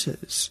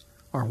curses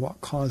are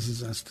what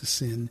causes us to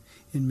sin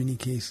in many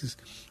cases.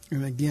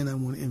 And again, I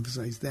want to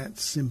emphasize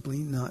that's simply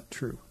not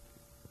true.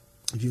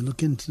 If you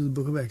look into the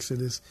book of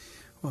Exodus,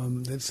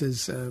 that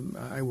says,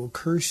 I will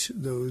curse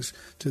those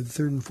to the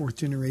third and fourth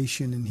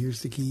generation, and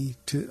here's the key,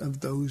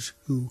 of those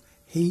who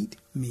hate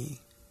me.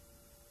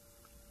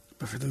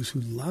 But for those who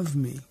love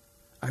me,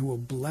 I will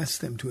bless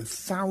them to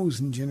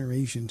 1,000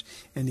 generations.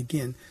 And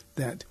again,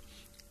 that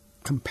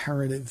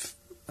comparative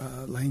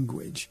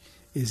language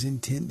is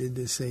intended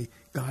to say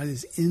God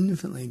is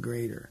infinitely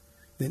greater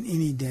than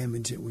any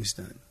damage that was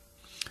done.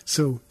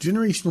 So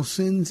generational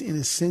sins, in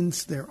a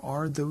sense, there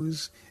are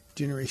those.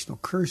 Generational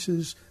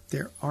curses,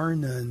 there are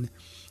none.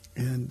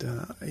 And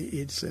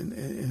it's an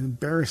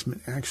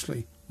embarrassment,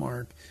 actually,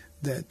 Mark,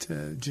 that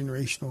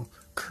generational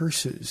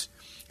curses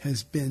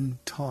has been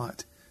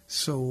taught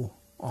so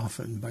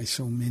often by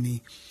so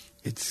many.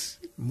 It's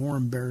more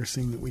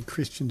embarrassing that we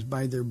Christians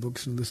buy their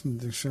books and listen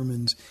to their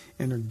sermons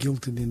and are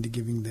guilted into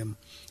giving them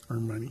our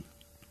money.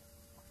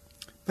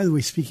 By the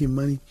way, speaking of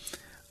money,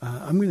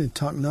 I'm going to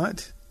talk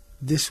not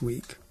this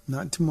week,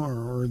 not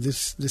tomorrow or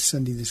this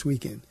Sunday, this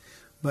weekend,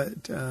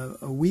 but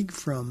a week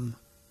from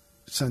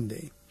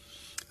Sunday,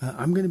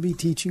 I'm going to be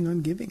teaching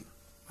on giving.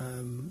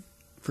 1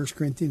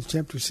 Corinthians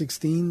chapter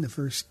 16, the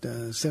first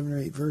 7 or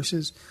 8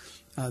 verses,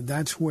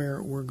 that's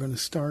where we're going to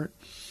start.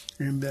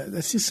 And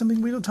that's just something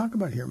we don't talk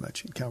about here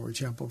much at Calvary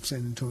Chapel of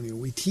San Antonio.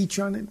 We teach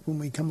on it when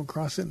we come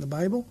across it in the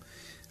Bible,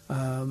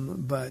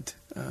 but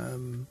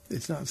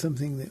it's not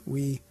something that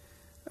we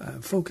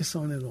focus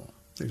on at all.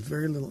 There's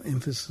very little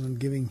emphasis on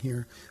giving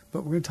here,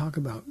 but we're going to talk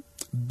about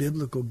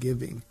biblical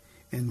giving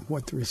and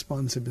what the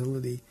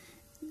responsibility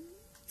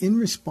in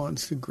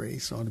response to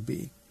grace ought to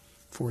be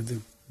for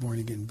the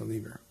born-again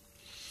believer.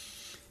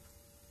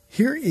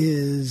 Here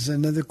is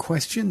another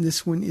question.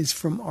 This one is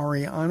from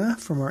Ariana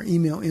from our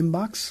email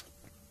inbox.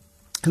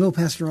 Hello,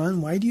 Pastor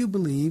Ron. Why do you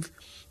believe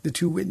the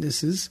two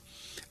witnesses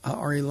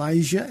are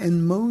Elijah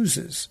and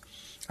Moses?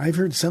 I've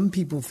heard some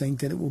people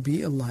think that it will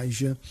be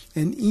Elijah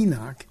and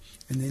Enoch.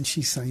 And then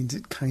she signs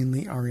it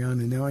kindly,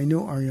 Ariana. Now, I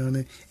know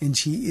Ariana, and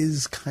she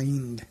is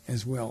kind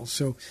as well.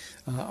 So,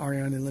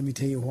 Ariana, let me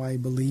tell you why I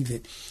believe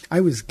it.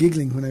 I was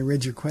giggling when I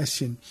read your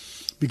question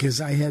because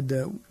I had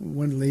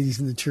one of the ladies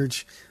in the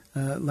church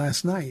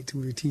last night.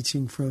 We were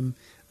teaching from,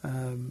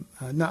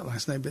 not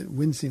last night, but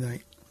Wednesday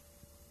night,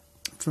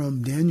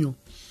 from Daniel,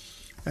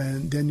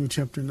 and Daniel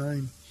chapter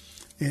 9.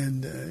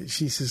 And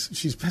she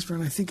says, Pastor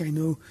Ron, I think I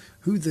know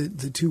who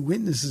the two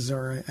witnesses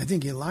are. I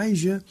think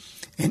Elijah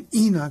and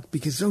Enoch,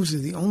 because those are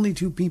the only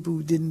two people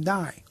who didn't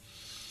die.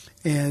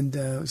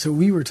 And so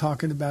we were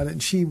talking about it,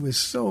 and she was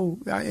so,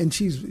 and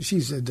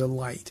she's a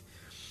delight.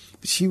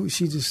 She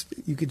just,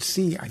 you could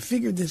see, I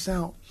figured this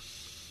out.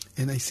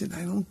 And I said,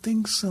 I don't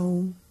think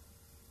so.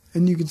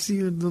 And you could see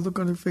the look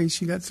on her face.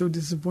 She got so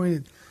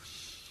disappointed.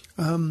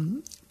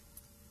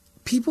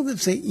 People that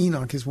say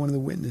Enoch is one of the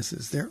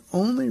witnesses, their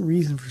only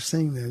reason for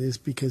saying that is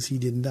because he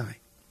didn't die.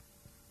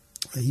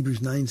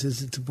 Hebrews 9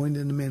 says it's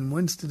appointed a man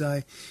once to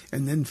die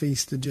and then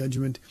face the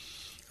judgment.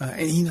 And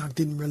Enoch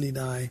didn't really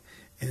die.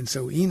 And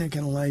so Enoch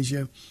and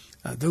Elijah,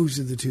 those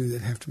are the two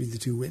that have to be the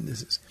two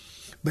witnesses.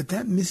 But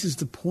that misses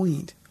the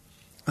point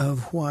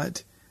of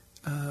what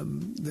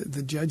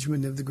the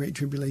judgment of the Great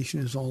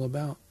Tribulation is all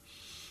about.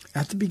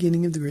 At the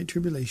beginning of the Great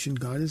Tribulation,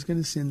 God is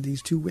going to send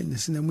these two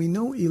witnesses. And we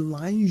know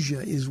Elijah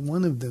is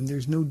one of them.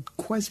 There's no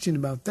question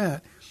about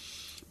that.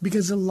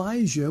 Because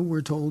Elijah,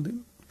 we're told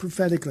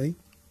prophetically,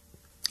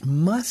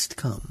 must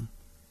come.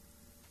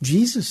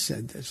 Jesus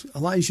said this.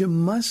 Elijah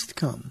must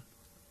come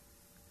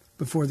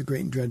before the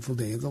great and dreadful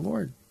day of the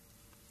Lord.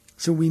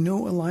 So we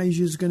know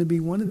Elijah is going to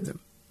be one of them.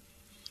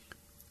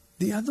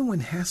 The other one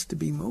has to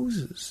be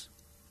Moses.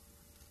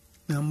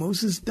 Now,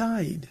 Moses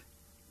died.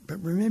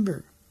 But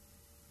remember,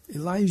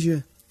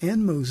 Elijah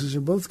and Moses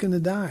are both going to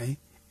die,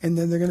 and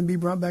then they're going to be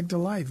brought back to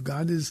life.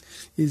 God is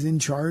in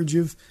charge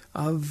of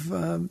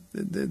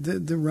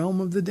the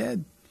realm of the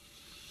dead.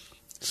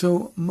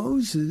 So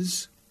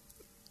Moses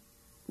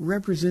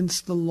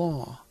represents the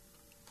law.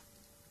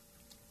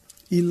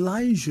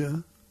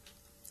 Elijah,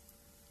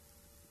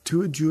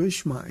 to a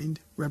Jewish mind,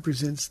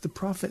 represents the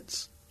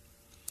prophets.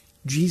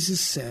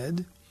 Jesus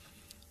said,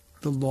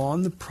 the law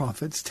and the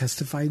prophets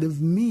testified of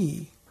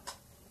me.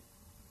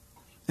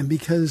 And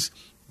because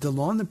the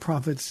law and the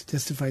prophets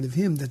testified of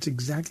him, that's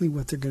exactly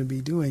what they're going to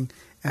be doing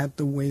at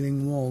the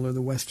Wailing Wall or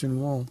the Western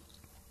Wall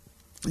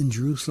in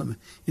Jerusalem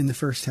in the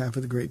first half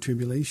of the Great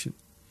Tribulation.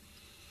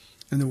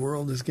 And the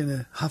world is going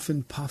to huff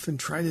and puff and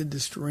try to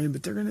destroy them,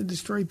 but they're going to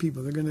destroy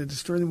people. They're going to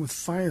destroy them with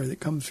fire that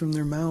comes from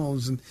their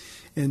mouths.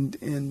 And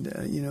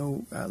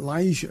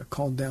Elijah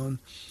called down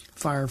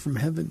fire from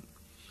heaven.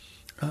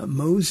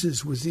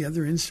 Moses was the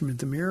other instrument.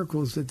 The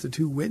miracles that the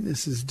two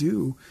witnesses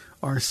do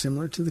are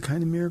similar to the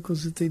kind of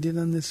miracles that they did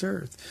on this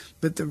earth.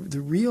 But the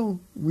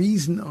real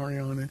reason,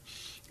 Ariana,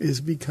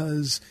 is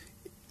because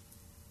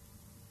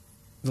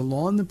the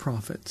law and the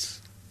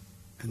prophets,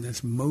 and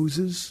that's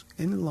Moses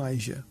and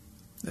Elijah,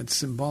 that's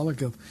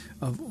symbolic of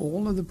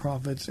all of the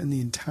prophets and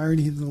the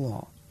entirety of the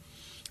law.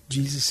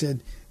 Jesus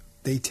said,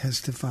 they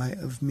testify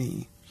of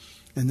me.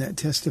 And that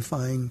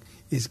testifying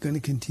is going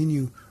to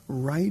continue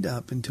right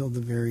up until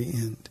the very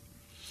end.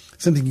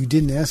 Something you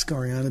didn't ask,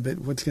 Ariana, but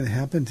what's going to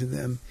happen to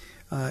them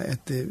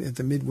at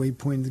the midway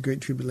point of the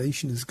Great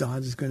Tribulation is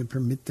God is going to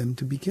permit them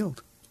to be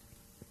killed.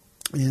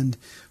 And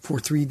for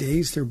 3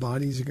 days, their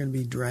bodies are going to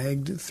be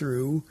dragged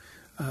through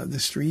the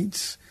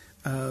streets.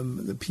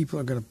 The people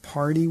are going to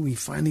party. We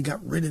finally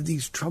got rid of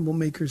these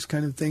troublemakers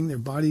kind of thing. Their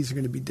bodies are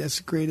going to be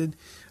desecrated,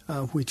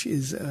 which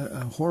is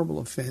a horrible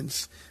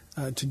offense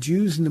to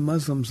Jews and to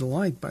Muslims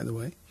alike, by the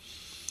way.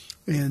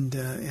 And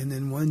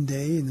then one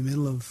day, in the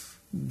middle of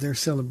their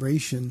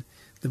celebration,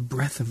 the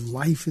breath of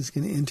life is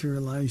going to enter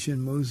Elijah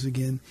and Moses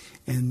again,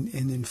 and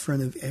in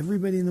front of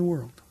everybody in the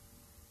world,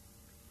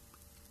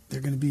 they're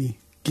going to be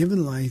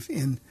given life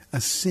and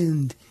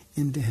ascend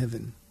into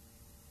heaven.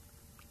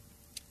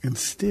 And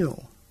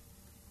still,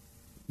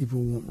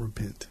 people won't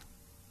repent.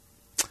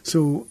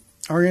 So,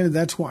 Ariana,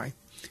 that's why.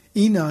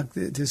 Enoch,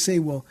 to say,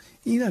 well,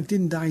 Enoch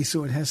didn't die,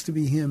 so it has to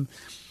be him.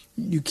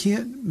 You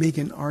can't make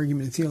an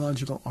argument, a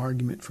theological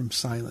argument from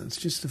silence.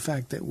 Just the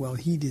fact that, well,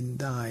 he didn't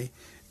die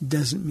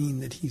doesn't mean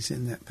that he's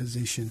in that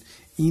position.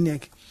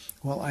 Enoch,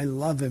 well, I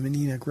love him, and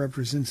Enoch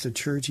represents the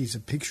church. He's a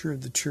picture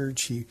of the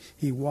church.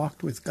 He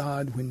walked with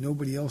God when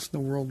nobody else in the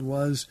world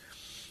was.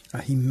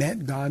 He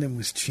met God and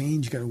was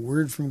changed, got a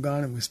word from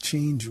God and was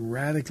changed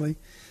radically.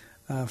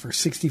 For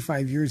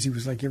 65 years, he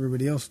was like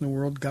everybody else in the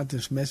world, got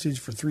this message.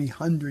 For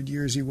 300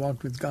 years, he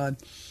walked with God.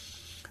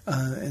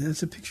 And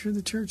that's a picture of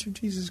the church of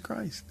Jesus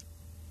Christ.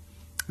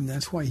 And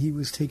that's why he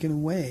was taken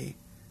away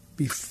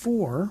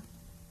before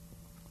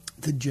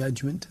the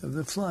judgment of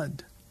the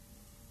flood.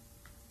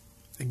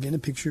 Again, a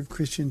picture of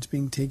Christians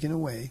being taken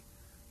away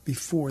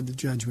before the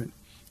judgment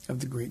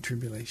of the Great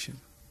Tribulation.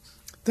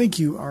 Thank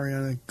you,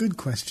 Ariana. Good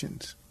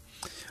questions.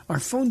 Our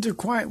phones are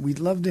quiet. We'd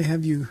love to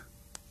have you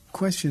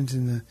questions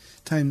in the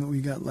time that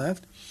we got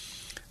left.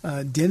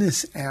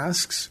 Dennis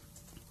asks,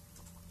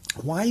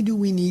 why do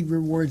we need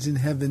rewards in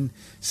heaven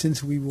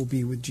since we will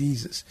be with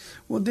Jesus?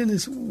 Well,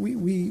 Dennis, your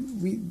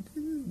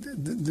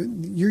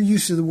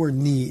use of the word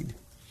need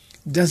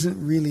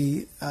doesn't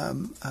really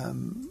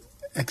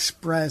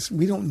express,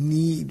 we don't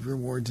need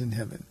rewards in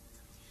heaven.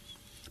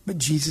 But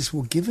Jesus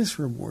will give us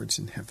rewards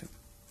in heaven.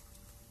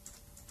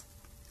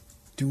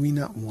 Do we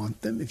not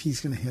want them if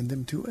he's going to hand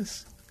them to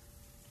us?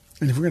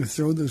 And if we're going to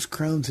throw those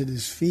crowns at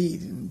his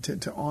feet and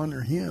to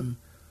honor him,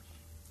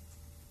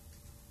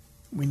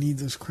 we need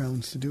those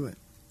crowns to do it.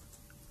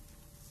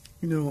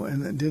 You know,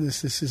 and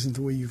Dennis, this isn't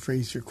the way you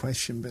phrased your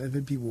question, but I've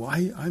had people,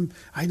 I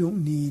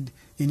don't need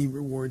any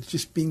rewards.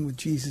 Just being with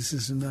Jesus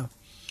is enough.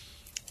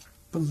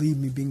 Believe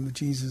me, being with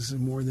Jesus is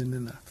more than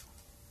enough.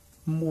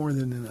 More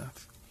than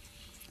enough.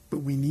 But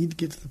we need to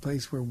get to the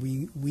place where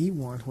we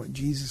want what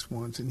Jesus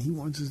wants, and he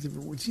wants us the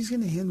rewards. He's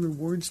going to hand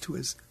rewards to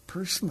us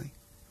personally.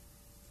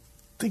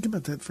 Think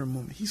about that for a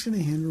moment. He's going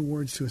to hand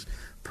rewards to us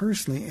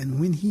personally, and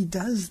when he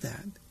does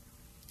that,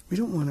 we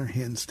don't want our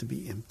hands to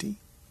be empty.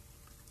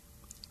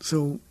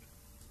 So,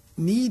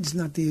 need's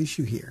not the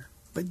issue here,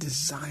 but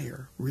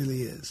desire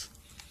really is.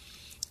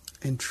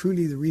 And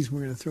truly the reason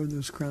we're going to throw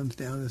those crowns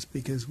down is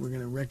because we're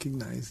going to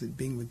recognize that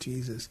being with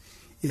Jesus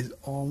is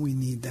all we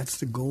need. That's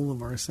the goal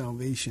of our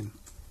salvation.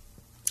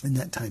 And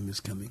that time is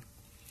coming.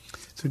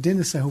 So,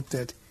 Dennis, I hope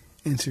that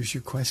answers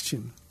your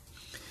question.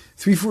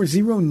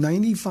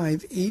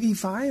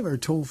 340-9585 or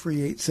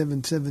toll-free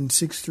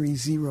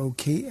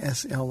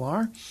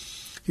 877-630-KSLR.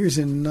 Here's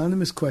an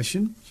anonymous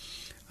question.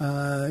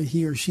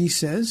 He or she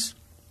says,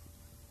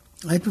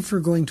 I prefer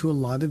going to a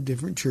lot of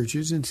different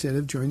churches instead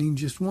of joining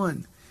just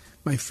one.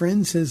 My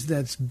friend says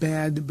that's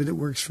bad, but it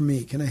works for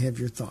me. Can I have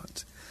your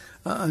thoughts?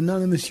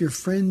 Anonymous, your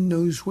friend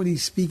knows what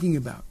he's speaking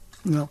about.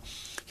 Well,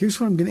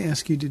 here's what I'm going to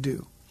ask you to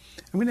do.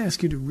 I'm going to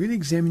ask you to really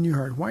examine your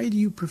heart. Why do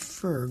you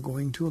prefer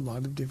going to a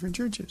lot of different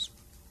churches?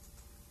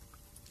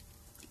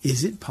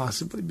 Is it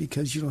possibly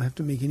because you don't have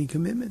to make any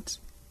commitments?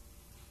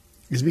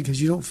 Is it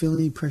because you don't feel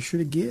any pressure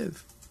to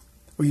give?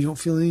 Or you don't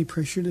feel any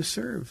pressure to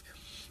serve?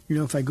 You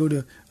know, if I go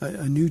to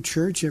a new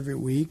church every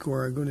week,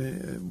 or I go to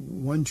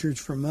one church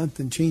for a month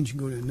and change and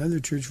go to another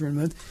church for a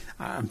month,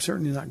 I'm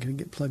certainly not going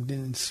to get plugged in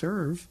and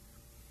serve.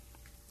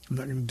 I'm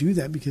not going to do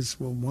that because,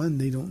 well, one,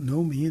 they don't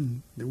know me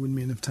and there wouldn't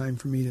be enough time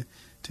for me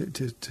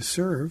to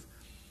serve.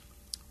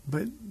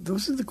 But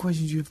those are the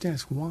questions you have to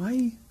ask.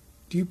 Why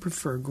do you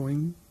prefer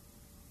going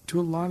to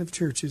a lot of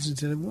churches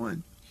instead of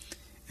one?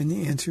 And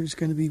the answer is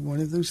going to be one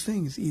of those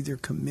things. Either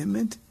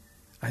commitment,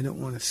 I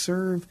don't want to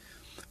serve,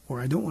 or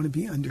I don't want to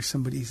be under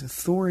somebody's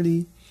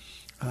authority.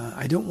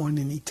 I don't want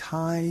any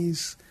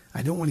ties.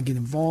 I don't want to get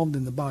involved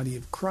in the body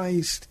of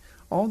Christ.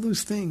 All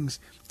those things,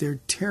 they're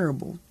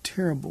terrible,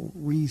 terrible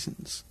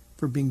reasons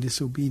for being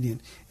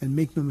disobedient. And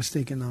make no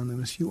mistake,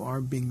 Anonymous, you are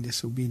being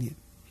disobedient.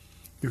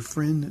 Your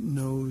friend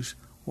knows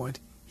what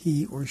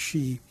he or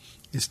she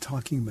is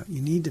talking about.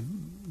 You need to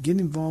get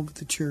involved with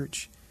the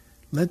church.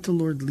 Let the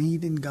Lord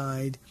lead and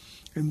guide,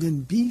 and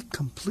then be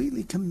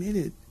completely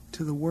committed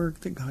to the work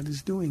that God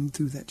is doing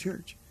through that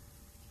church.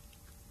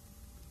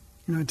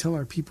 I tell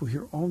our people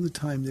here all the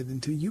time that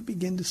until you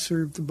begin to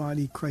serve the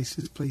body Christ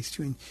has placed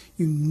you in,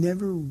 you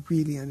never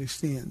really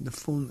understand the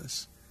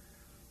fullness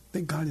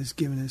that God has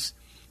given us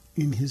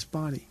in his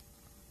body.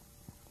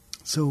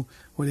 So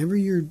whatever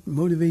your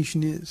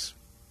motivation is,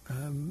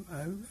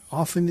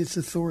 often it's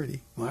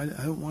authority. Well,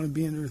 I don't want to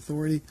be under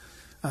authority.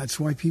 That's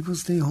why people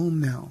stay home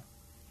now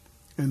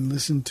and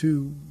listen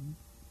to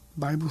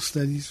Bible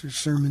studies or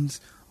sermons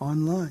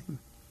online.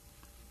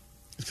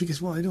 It's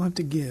because, well, I don't have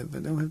to give. I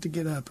don't have to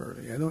get up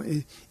early. I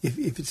don't.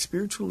 If it's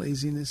spiritual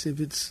laziness, if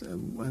it's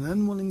an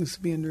unwillingness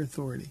to be under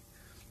authority,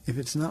 if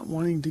it's not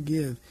wanting to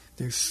give,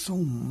 there's so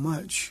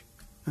much,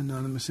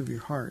 Anonymous, of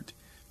your heart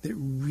that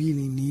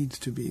really needs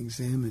to be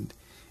examined.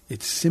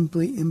 It's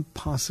simply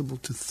impossible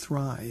to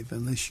thrive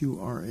unless you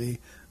are a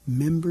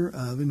member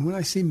of, and when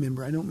I say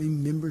member, I don't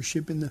mean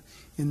membership in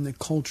the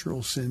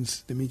cultural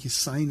sense to make you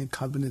sign a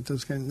covenant,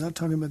 those kinds. I'm not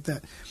talking about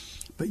that.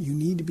 But you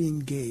need to be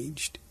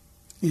engaged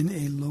in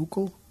a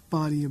local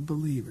body of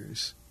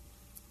believers.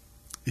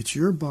 It's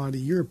your body.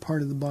 You're a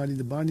part of the body.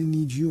 The body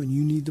needs you, and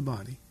you need the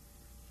body.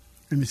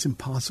 And it's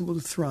impossible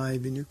to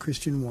thrive in your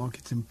Christian walk.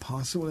 It's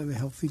impossible to have a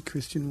healthy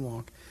Christian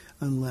walk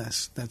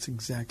unless that's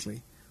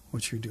exactly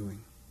what you're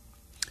doing.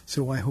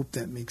 So I hope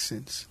that makes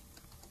sense.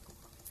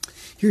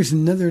 Here's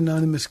another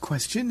anonymous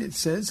question. It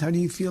says, how do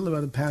you feel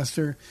about a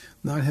pastor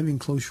not having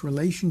close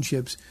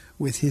relationships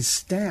with his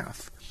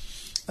staff?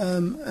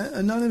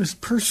 Anonymous,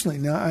 personally,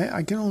 now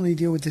I can only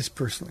deal with this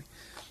personally.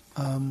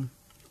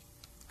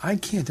 I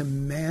can't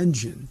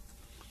imagine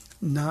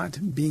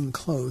not being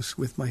close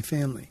with my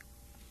family.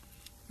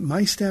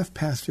 My staff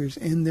pastors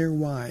and their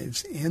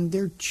wives and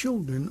their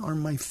children are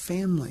my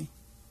family.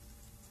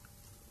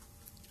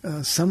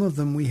 Some of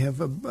them we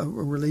have a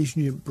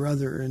relationship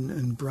brother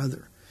and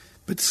brother.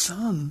 But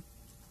some,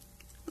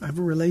 I have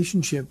a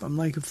relationship, I'm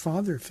like a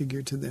father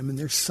figure to them, and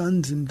they're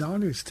sons and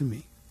daughters to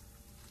me.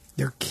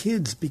 Their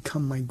kids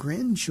become my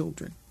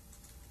grandchildren.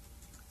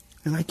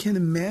 And I can't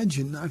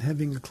imagine not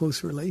having a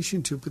close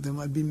relationship with them.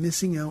 I'd be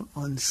missing out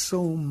on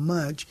so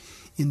much.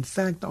 In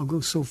fact, I'll go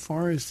so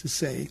far as to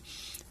say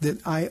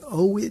that I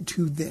owe it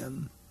to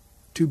them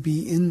to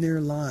be in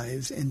their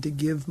lives and to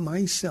give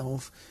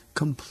myself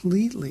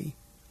completely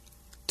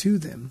to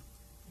them.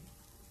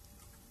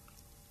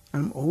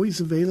 I'm always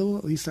available.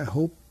 At least I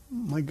hope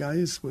my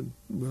guys would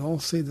all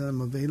say that I'm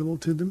available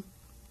to them.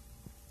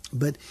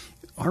 But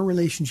our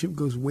relationship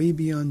goes way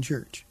beyond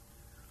church.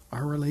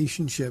 Our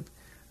relationship,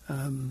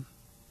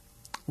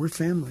 we're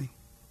family.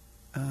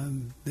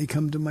 They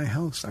come to my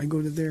house. I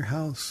go to their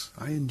house.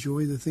 I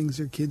enjoy the things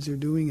their kids are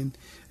doing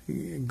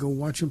and go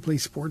watch them play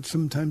sports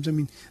sometimes. I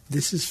mean,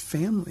 this is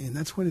family, and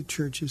that's what a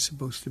church is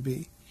supposed to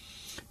be.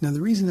 Now,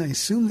 the reason I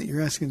assume that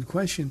you're asking the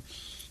question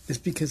is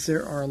because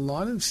there are a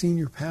lot of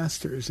senior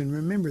pastors, and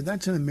remember,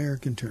 that's an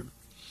American term.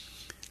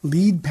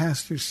 Lead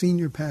pastors,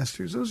 senior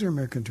pastors, those are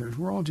American terms.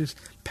 We're all just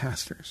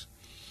pastors.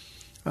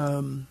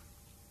 But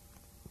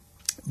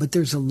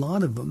there's a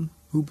lot of them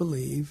who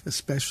believe,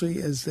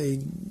 especially as they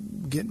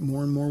get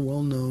more and more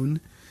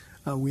well-known,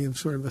 we have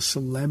sort of a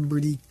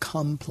celebrity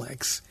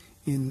complex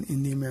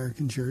in the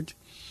American church,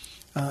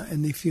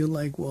 and they feel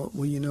like, well,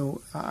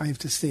 I have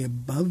to stay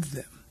above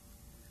them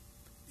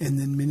and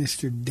then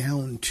minister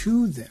down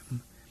to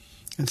them.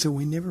 And so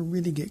we never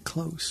really get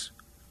close.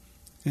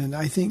 And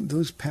I think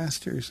those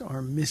pastors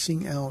are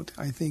missing out.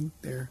 I think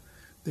their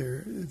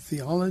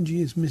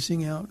theology is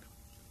missing out.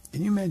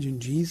 Can you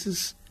imagine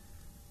Jesus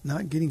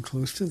not getting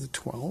close to the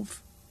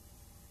 12?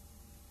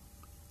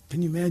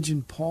 Can you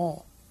imagine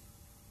Paul?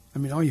 I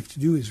mean, all you have to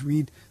do is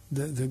read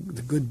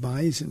the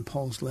goodbyes in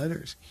Paul's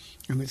letters.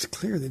 And it's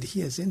clear that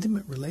he has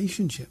intimate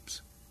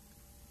relationships,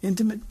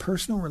 intimate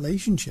personal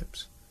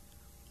relationships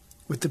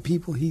with the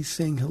people he's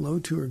saying hello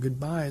to or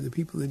goodbye, the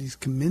people that he's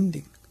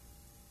commending.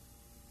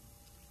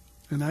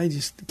 And I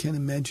just can't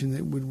imagine that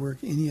it would work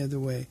any other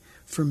way.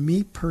 For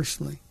me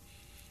personally,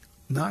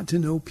 not to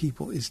know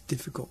people is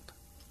difficult.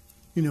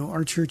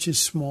 Our church is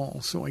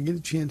small, so I get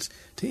a chance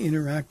to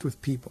interact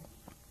with people.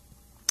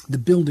 The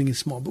building is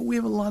small, but we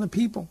have a lot of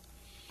people.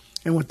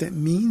 And what that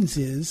means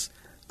is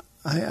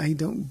I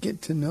don't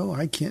get to know,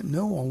 I can't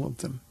know all of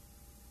them.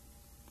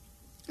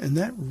 And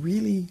that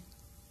really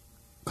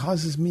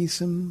causes me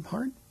some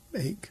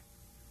heartache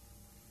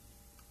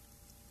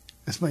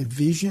as my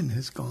vision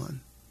has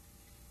gone.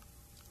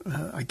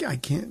 I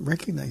can't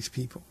recognize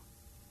people.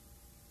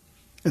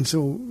 And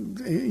so,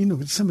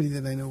 it's somebody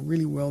that I know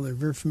really well. They're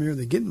very familiar.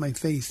 They get in my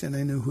face, and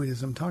I know who it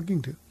is I'm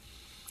talking to.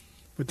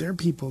 But there are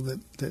people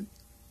that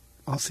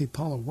I'll say,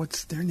 Paula,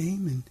 what's their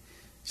name? And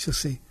she'll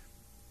say,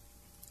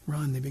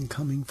 Ron, they've been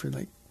coming for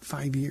like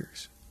 5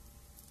 years.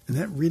 And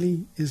that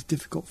really is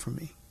difficult for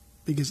me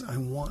because I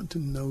want to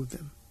know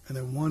them. And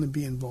I want to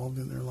be involved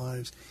in their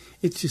lives.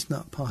 It's just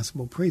not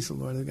possible. Praise the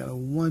Lord. I've got a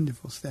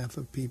wonderful staff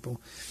of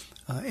people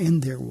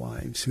and their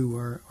wives who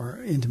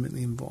are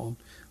intimately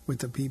involved with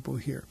the people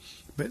here.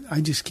 But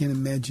I just can't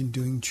imagine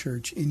doing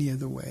church any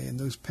other way. And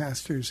those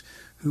pastors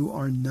who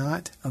are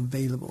not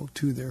available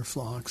to their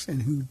flocks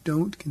and who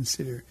don't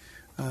consider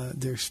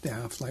their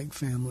staff like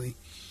family,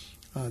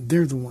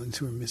 they're the ones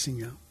who are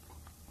missing out.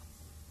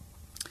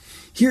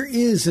 Here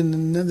is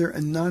another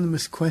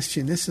anonymous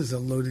question. This is a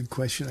loaded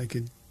question I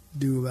could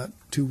do about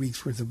 2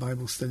 weeks worth of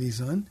Bible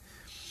studies on.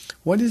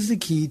 What is the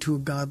key to a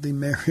godly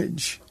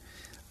marriage?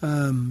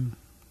 I'm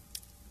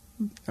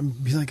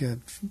like a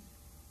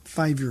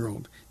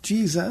 5-year-old.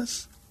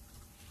 Jesus.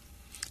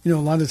 You know,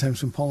 a lot of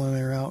times when Paul and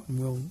I are out,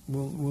 and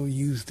we'll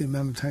use the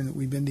amount of time that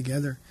we've been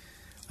together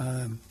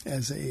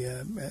as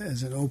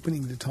an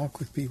opening to talk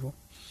with people,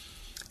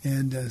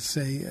 and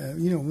say,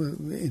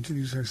 we'll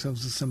introduce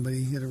ourselves to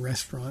somebody at a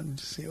restaurant and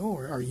just say, "Oh,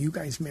 are you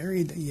guys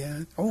married?"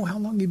 "Yeah." "Oh, how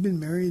long have you been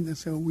married?" And they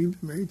say, "Oh, we've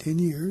been married 10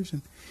 years,"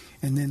 and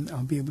then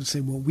I'll be able to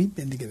say, "Well, we've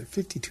been together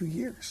 52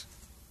 years."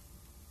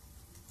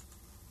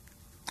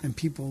 And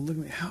people look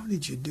at me, "How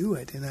did you do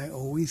it?" And I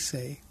always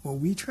say, "Well,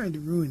 we tried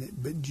to ruin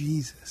it, but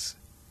Jesus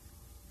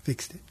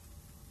fixed it."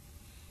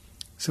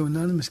 So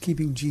anonymous,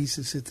 keeping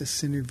Jesus at the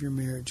center of your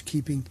marriage,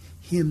 keeping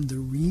him the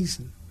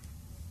reason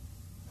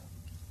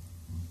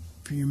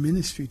for your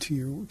ministry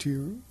to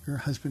your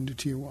husband or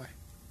to your wife.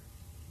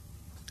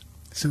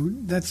 So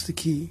that's the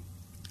key.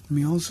 Let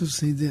me also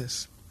say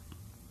this.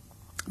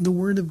 The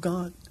Word of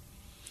God.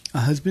 A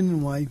husband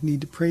and wife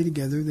need to pray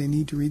together. They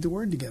need to read the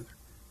Word together.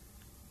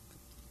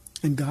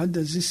 And God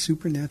does this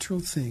supernatural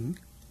thing,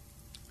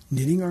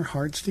 knitting our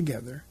hearts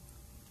together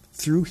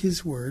through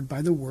His Word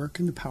by the work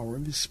and the power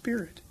of His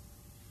Spirit.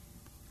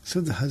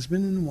 So the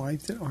husband and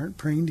wife that aren't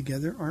praying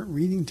together, aren't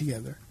reading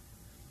together,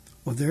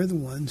 well, they're the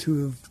ones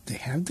who they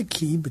have the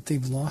key, but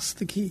they've lost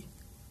the key.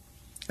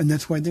 And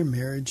that's why their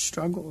marriage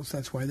struggles.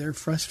 That's why they're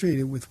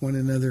frustrated with one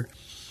another.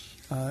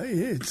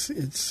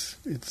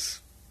 It's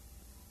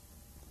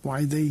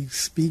why they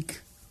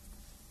speak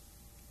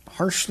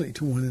harshly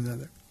to one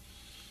another.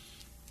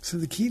 So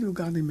the key to a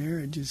godly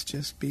marriage is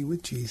just be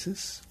with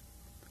Jesus,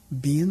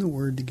 be in the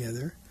Word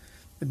together,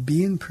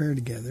 be in prayer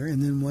together,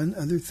 and then one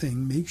other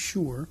thing, make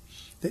sure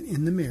that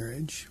in the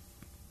marriage,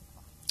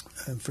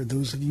 for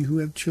those of you who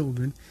have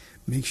children,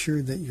 make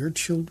sure that your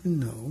children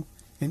know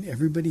and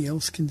everybody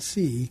else can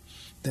see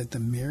that the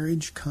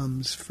marriage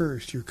comes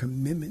first. Your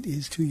commitment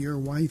is to your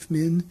wife,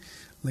 men.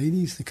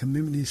 Ladies, the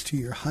commitment is to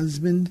your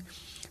husband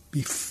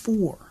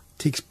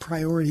takes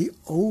priority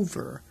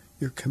over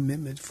your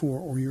commitment for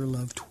or your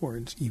love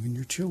towards even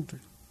your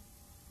children.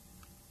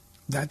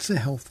 That's a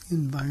healthy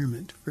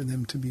environment for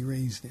them to be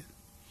raised in.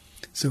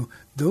 So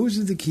those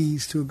are the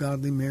keys to a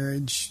godly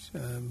marriage.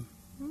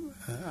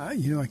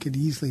 I could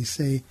easily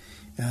say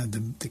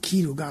the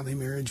key to a godly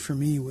marriage for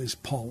me was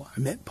Paula. I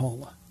met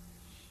Paula.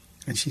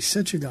 And she's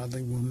such a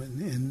godly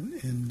woman,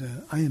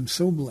 and I am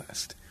so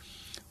blessed.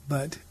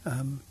 But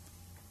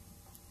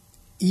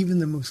even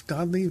the most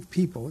godly of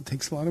people, it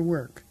takes a lot of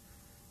work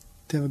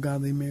to have a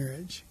godly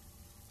marriage.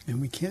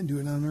 And we can't do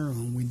it on our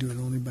own. We do it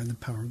only by the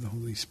power of the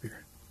Holy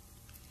Spirit.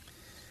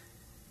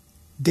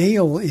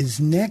 Dale is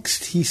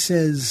next. He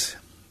says,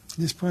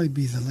 this will probably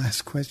be the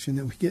last question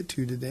that we get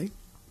to today.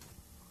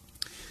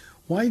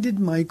 Why did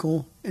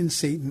Michael and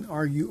Satan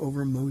argue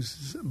over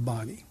Moses'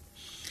 body?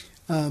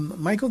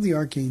 Michael the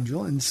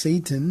archangel and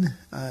Satan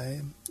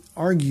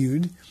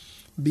argued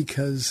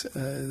because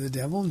the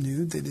devil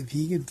knew that if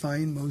he could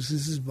find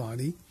Moses'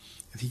 body,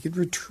 if he could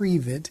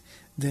retrieve it,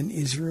 then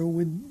Israel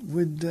would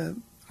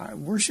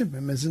worship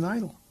him as an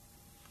idol.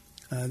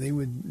 They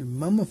would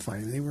mummify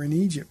him. They were in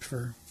Egypt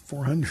for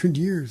 400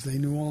 years. They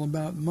knew all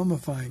about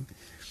mummifying.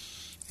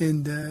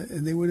 And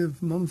they would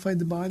have mummified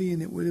the body,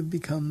 and it would have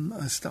become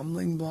a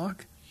stumbling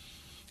block.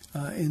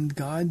 And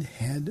God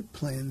had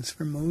plans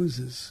for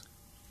Moses.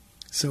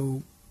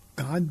 So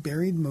God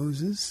buried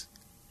Moses.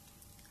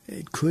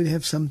 It could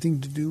have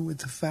something to do with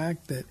the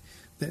fact that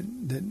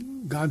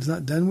God's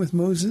not done with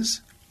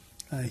Moses.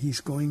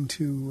 He's going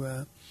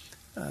to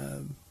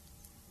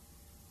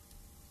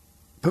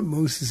put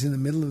Moses in the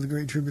middle of the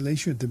Great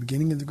Tribulation, at the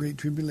beginning of the Great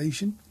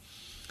Tribulation.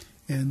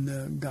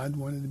 And God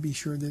wanted to be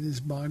sure that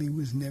his body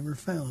was never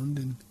found.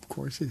 And, of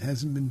course, it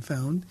hasn't been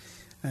found.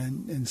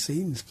 And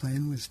Satan's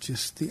plan was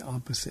just the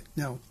opposite.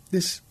 Now,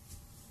 this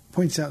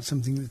points out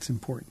something that's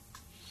important.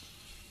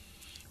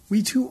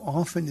 We too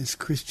often as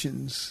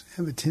Christians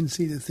have a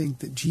tendency to think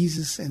that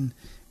Jesus and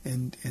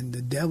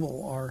the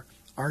devil are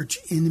arch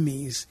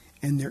enemies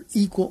and they're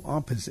equal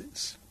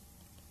opposites.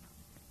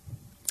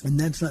 And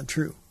that's not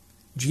true.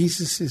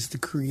 Jesus is the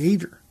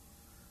creator.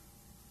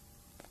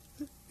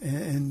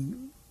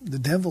 And the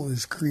devil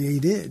is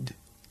created.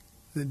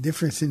 The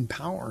difference in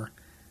power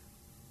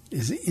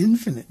is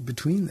infinite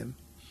between them.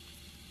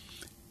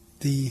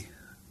 The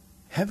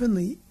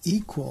heavenly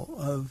equal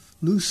of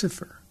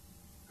Lucifer,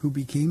 who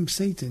became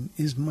Satan,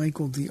 is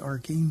Michael the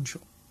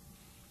archangel.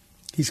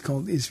 He's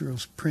called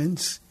Israel's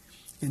prince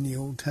in the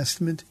Old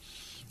Testament,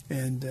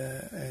 and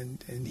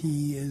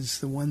he is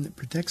the one that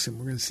protects him.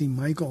 We're going to see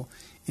Michael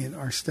in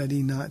our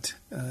study, not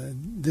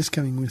this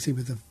coming Wednesday,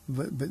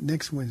 but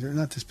next Wednesday, or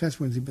not this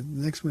past Wednesday, but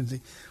the next Wednesday,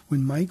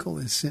 when Michael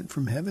is sent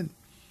from heaven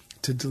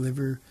to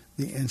deliver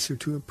the answer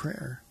to a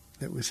prayer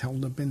that was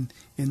held up in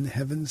the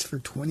heavens for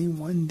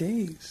 21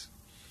 days.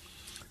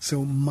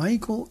 So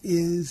Michael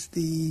is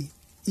the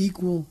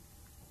equal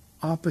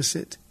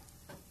opposite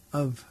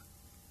of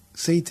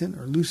Satan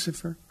or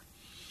Lucifer.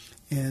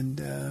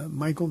 And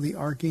Michael the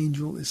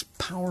archangel is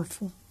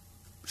powerful.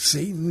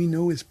 Satan, we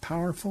know, is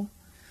powerful.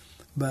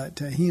 But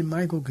he and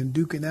Michael can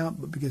duke it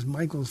out. But because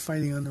Michael's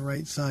fighting on the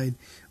right side,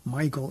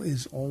 Michael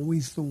is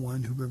always the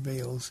one who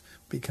prevails.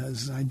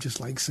 Because I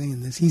just like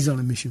saying this, he's on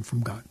a mission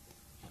from God.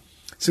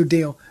 So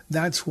Dale,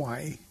 that's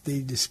why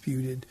they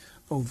disputed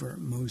over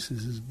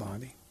Moses'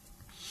 body.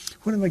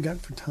 What have I got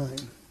for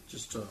time?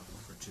 Just over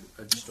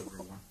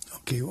 1.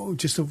 Okay, well,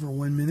 just over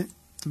 1 minute.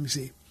 Let me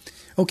see.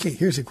 Okay,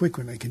 here's a quick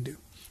one I can do.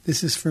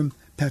 This is from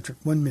Patrick.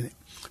 1 minute.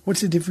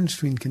 What's the difference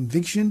between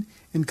conviction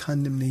and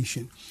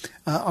condemnation?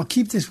 I'll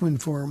keep this one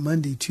for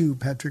Monday too,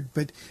 Patrick,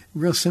 but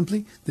real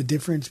simply, the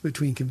difference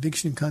between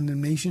conviction and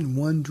condemnation,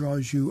 one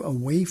draws you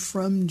away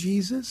from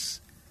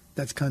Jesus,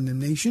 that's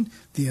condemnation.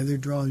 The other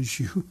draws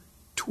you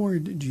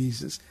toward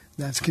Jesus,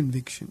 that's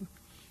conviction.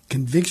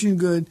 Conviction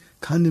good,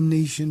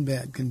 condemnation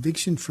bad.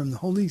 Conviction from the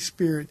Holy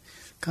Spirit,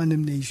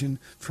 condemnation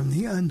from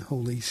the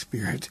unholy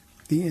spirit,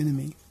 the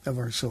enemy of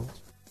our soul.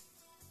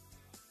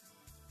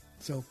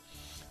 So,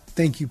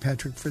 thank you,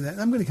 Patrick, for that.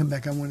 I'm going to come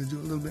back. I want to do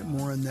a little bit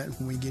more on that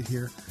when we get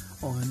here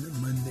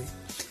on Monday.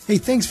 Hey,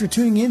 thanks for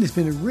tuning in. It's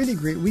been a really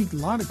great week. A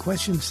lot of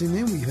questions sent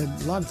in. We've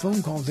had a lot of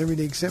phone calls every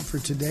day except for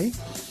today.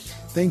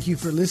 Thank you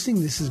for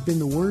listening. This has been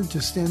the Word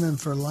to Stand on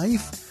for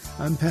Life.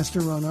 I'm Pastor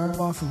Ron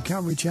Arbaugh from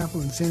Calvary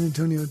Chapel in San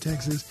Antonio,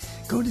 Texas.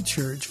 Go to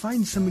church,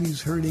 find somebody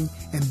who's hurting,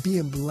 and be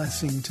a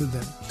blessing to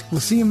them.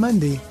 We'll see you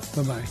Monday.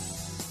 Bye-bye.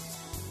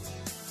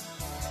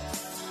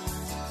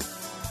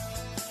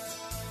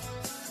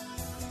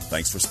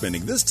 Thanks for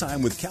spending this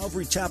time with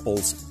Calvary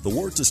Chapel's The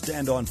Word to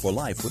Stand On for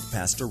Life with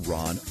Pastor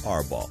Ron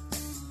Arbaugh.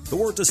 The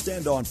Word to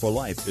Stand On for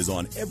Life is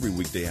on every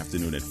weekday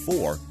afternoon at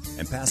 4,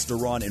 and Pastor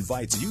Ron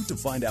invites you to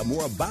find out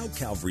more about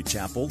Calvary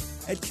Chapel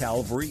at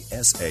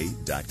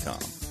calvarysa.com.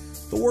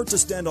 The Word to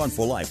Stand On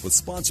for Life was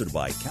sponsored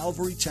by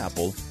Calvary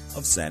Chapel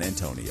of San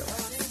Antonio.